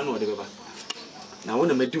 Sa no de baba. Na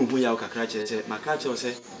wona medin hu ya ka krache say makache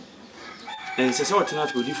say en se so tena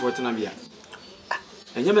to di for tena bia.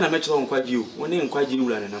 Enye me na me chiro nkwaji o, woni nkwaji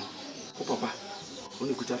wura nenam. O papa,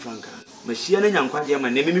 woni kuta franka. Mahia na nya nkwaji ma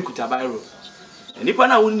na me kuta bairo. Enipa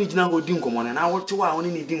na woni gina ho di nkomo na wote wa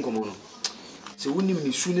woni ni di nkomo no. Se woni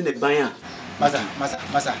mi su ne ban a.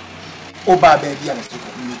 Masa. Oba baby ya mistake.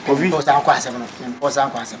 Ovi o san kwa asem no. O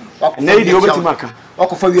san kwa asem no. Na idi obeti maka.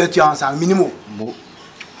 Wako wi atu ansan minimum.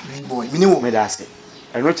 Big boy, minimum. Me da say.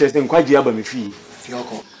 I no chest nkwaji aba me fi.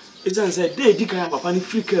 Fioko. It's an say dey di kan papa ni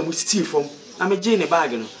free car mu steal from. Na me je ne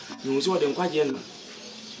bag no. You so de nkwaji no.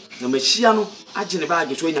 Na mahia no age ne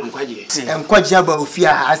bag so nya nkwaji. Nkwaji aba ofi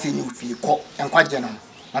a ase ni ofi ko. Nkwaji no.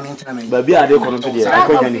 Na me ntena me. Ba bia de ko no to de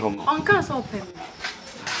nkwaji ni homo. On can so pem.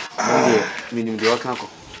 Ah, minimum de waka ko.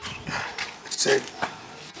 Say.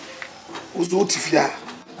 Uzo tifia.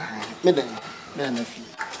 Me na fi.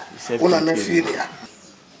 Una na fi dia.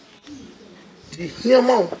 Di here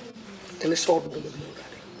mom. Ene so do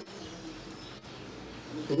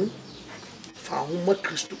me. Fa huma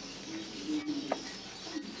Kristo.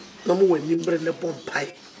 na mo wani mbre ne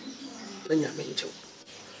bompai na nyame nche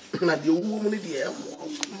na de owu mu ne de e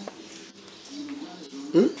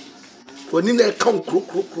mo wani na kan kro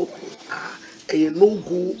a no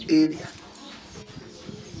go area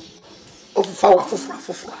of fawa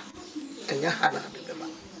fofora enya hana de beba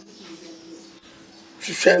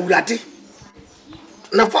hwehwe awurade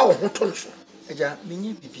na fa wo hoto nso eja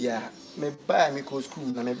menye bibia me ba me ko school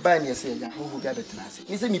na me ba ne se eja ho bia betena ase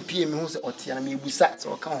ni se me pie me ho se otia na me busa se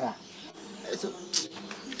o kan ho so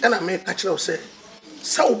ana me ka kire o se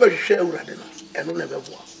sa wo ba hwehwe awurade no eno na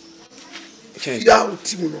beboa ya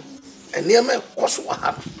utimu no ene ma ekoso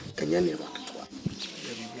ha enya ne ma ketwa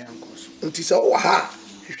bibia nkoso nti se wo ha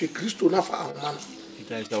hwehwe Kristo na fa ahoma no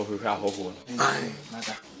ita se o hwehwe ahoho no ai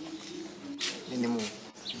nada ni mo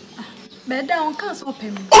Beda on kan so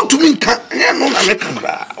pem. Ontumi nka enya no na me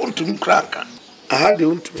kra ontumi kra nka aha de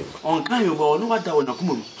ontumi on kan yo ba no wada wona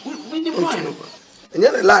kuma mu ni mo no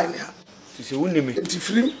enya ne line ha ti se wonni me nti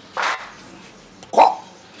firim ko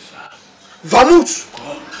vamos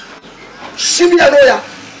simia loya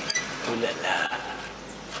olala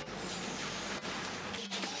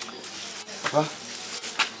ha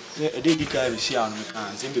e de di ka bi si anu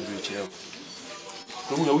kan se be bi kire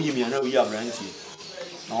ko mu na wuyi mi ana wuyi abranti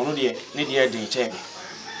na ono de ne de den che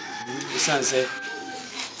isanse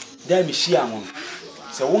da mi hia mo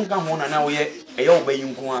se won ka ho na wo ye eye obayi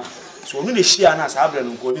nko a so onu ne hia na sa abra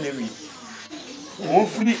no nko ni na wi won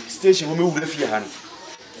free station wo me wura fie ha no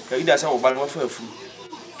ka ida sa wo ba no fa afu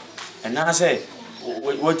ena se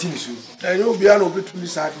wo tim su enye obi a no betumi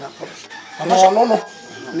sa na no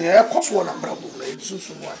ne e koso na brabo na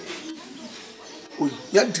susu mo ade oyi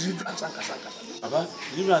ya deliverance ankasa aba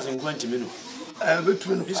deliverance nko antime no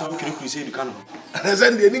betumi no isa o kire crusade kan no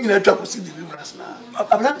Asante ni nyina twa ko si deliverance na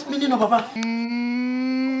abla mini no papa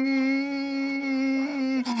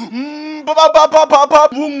papa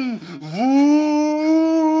boom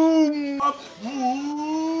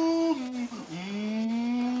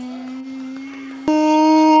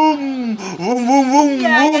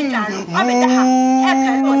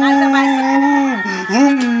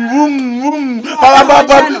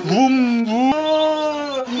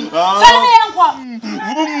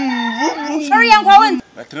Sorry, Uncle Owen.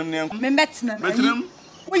 Metrum.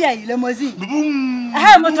 We are limousine. I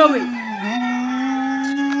have motorway.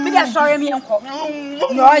 We are sorry, me uncle.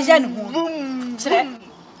 No, Jen.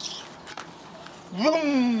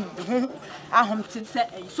 I home to say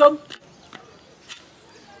so.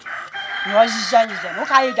 No, Jen.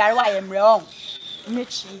 Okay, Gary, I am wrong.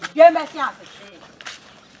 Mitch, you must have it.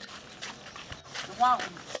 Wow.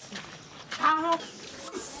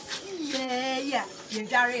 Yeah, you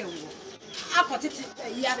Gary. I got it.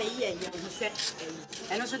 Yeah, you said.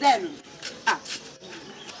 And also then.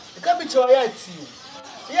 Come to yet.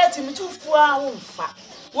 Yet, me too far.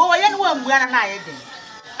 Well, I am one when I did.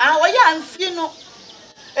 Our young funeral.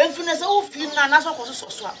 And finish all funeral, and that's what was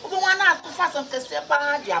so. One out to fast and step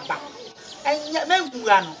by the back. And yet, men who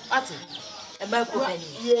run at it. And my penny.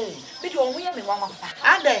 Yea, but you only have me one.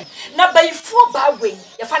 And then, not by 4 by way,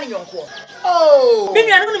 you're finding your call. Oh,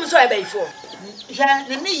 maybe I don't know so by 4. Ja,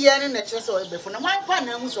 the year in the chest or before my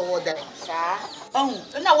partner was all there. Oh,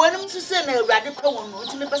 and I want him to send a radical one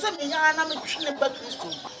to me, but something I'm a Christian about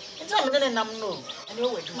Christo. It's not a number, no. And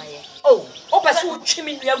you wait to my oh, pursue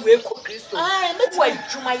chimney, we are cook Christo. I met wait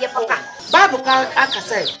to my papa. Bible can't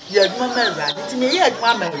say, you're mamma raddy to me, yet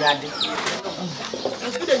mamma raddy.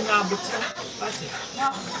 And good enough, but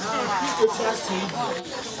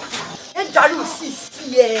and Dalu see,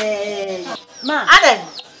 yea. Ma, Adam.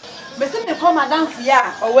 But me come madam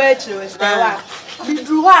fia or where to stay. We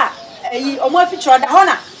drew her a more feature the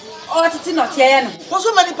honor. Oh, it's not here. What's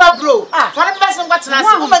so many pub bro? Ah, for the person what's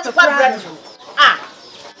not woman to pub bread. Ah,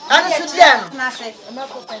 and it's them. I'm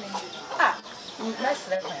not opening. Ah,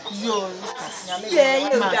 yo, yeah,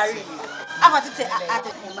 you Gary. I want to say at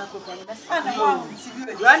the Marco.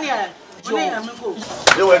 Rania,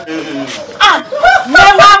 ah, no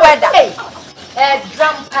weather. A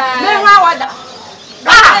drum.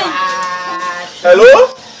 Hello?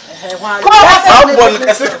 How one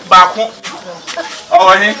is it back home?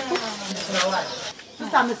 Oh, hey.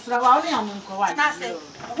 Mr. Rawa, I'm going to say,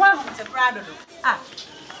 one to Brado. Ah,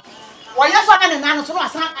 why, yes, I can announce what I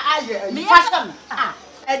fashion. Ah,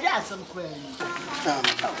 a dance some queen. Oh,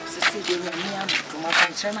 Cecilia, my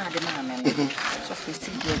friend, I demand. So,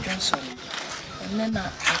 Cecilia Johnson. And then I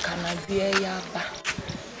cannot be a yaba.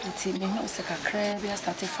 It's me, no, second crab, I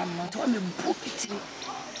started from my told me, book it.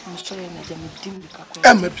 I'm sure you're not going to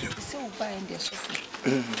I'm a pew. So, buying their sofa.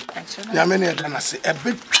 Yamene dana se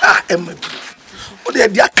ebe twa emadu o de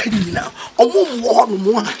dia kan nyina omo mo ho no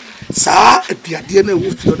mo Sa aduade na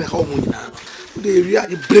wo fio na ha omo nyina. Wo de area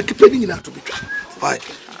e break pe ni nyina to betwa. Why?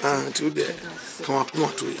 To the come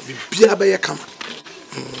on to bibia be ye kama.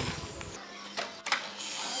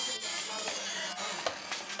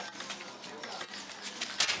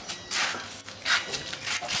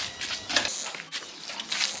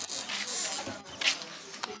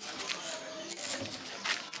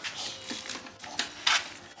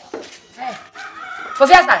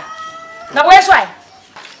 Você está? Na boa sua.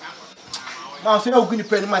 Não, você não ganha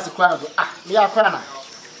pelo mais claro. Ah, me acana.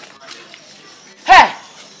 Hey,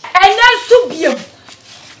 é nem subiu.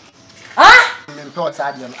 Ah? Me pode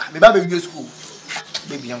sair. Me vai beber school.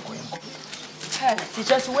 Baby yanko yanko. Hey, she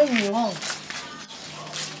just went you home.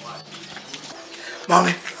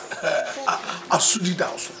 Mami, asudi da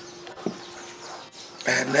so.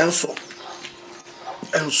 Nelson.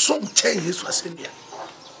 And some changes was in here.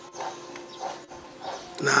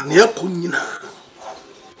 Na ne akunyina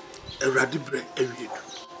Ewrade bre ewiedu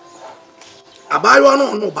abayo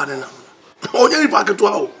no ba ne na onye ni paketo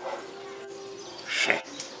a o hwe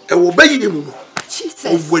e wo bayi mu no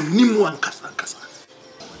Jesus wanimu ankasa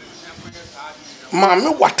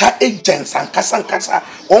maame wata agents ankasa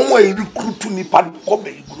onwo e recruit ni pa ko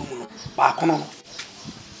bayi guru mu no ba kono no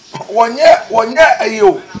wonye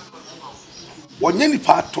ayo wonye ni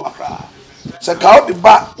pa to akra se ka o de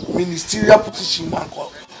ba ministerial position man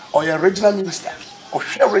ko or your regional minister or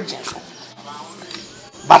share region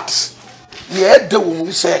but ye de wo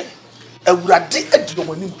we say Ewrade adiro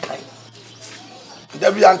mani mpai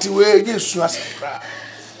da bi anti we Yesu asakra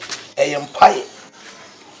eyempai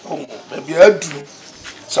da bi adu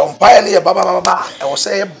so mpai ne ye baba e wo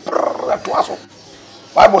say brr to aso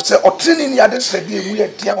Bible say otini ni ade srede emu ye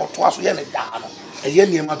dia to aso ye ne da no eye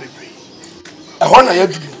ne ma bebre e ho na ye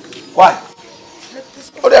du why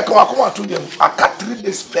Ode akoma to them. I cut 3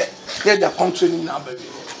 days pay. They are controlling now, baby.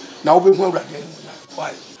 Now we go again.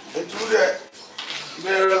 Why? It will be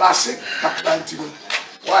relaxing.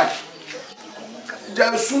 Why?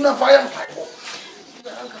 There is sooner fire pipe.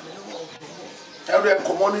 Every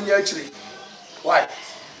common in your tree. Why?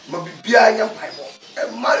 Maybe behind your pipe.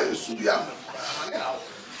 And my Subiam.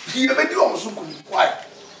 He made you also good. Why?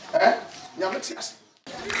 Eh? Yamatias.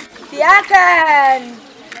 Akan.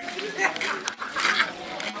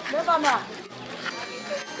 Mama.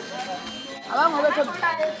 Abang mau betul.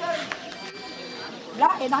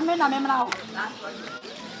 Lah, nama mana?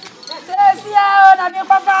 Siapa nama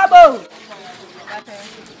Papa?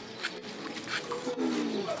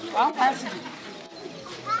 Bang kasih.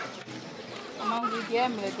 Amang dia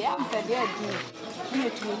ampe dia di. Ini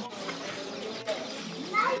tu.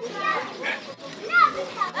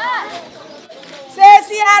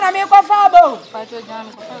 Siapa nama Papa? Pacu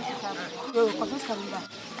jangan kau sekarang.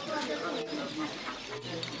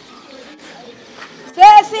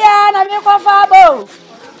 Sesia na mi kwa fabo.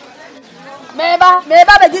 Meba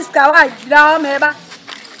be diskawa jira meba.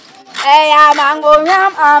 Amango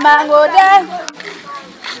nyam amango den.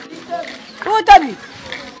 Utoni.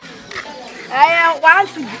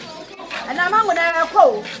 Wansi. Ana mango na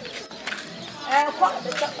ko. Ko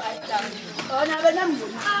be ta fa ta. Ona be nam.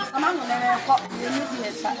 Amango na ko ni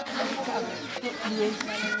biesa.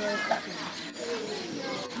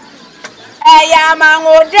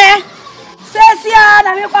 Amango den. Sesia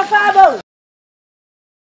na mi kwa fabo.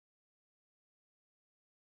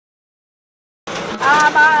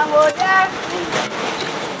 Amango den.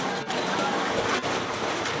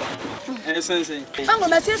 Sensei. Mango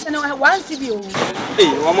na sese na wansi bi o.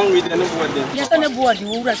 Wa mango ide na board dem. Yes na board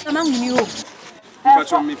wo wura sama nguni o.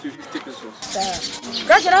 Pacho me 50 pesos.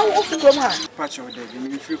 Gacha na wo fu krom ha. Pacho de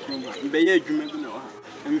me free krom ha. Mbe ye adwuma bi na wa ha.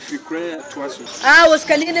 Me free kra to aso. Wo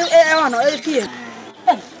skani ne no fie.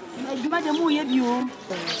 Adwuma de mu ye bi o.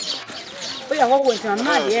 O ya wo wo tan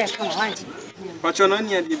na de ka wa wanti. Pacho no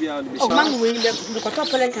ni ade bi a de bi. O mango we le ko to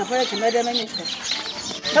pele kan me de na nyiska.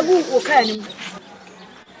 Tagu o ka ni.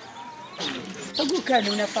 Tagu ka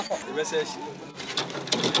ni na fa ko. Be se shi.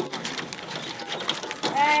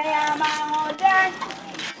 Amango den.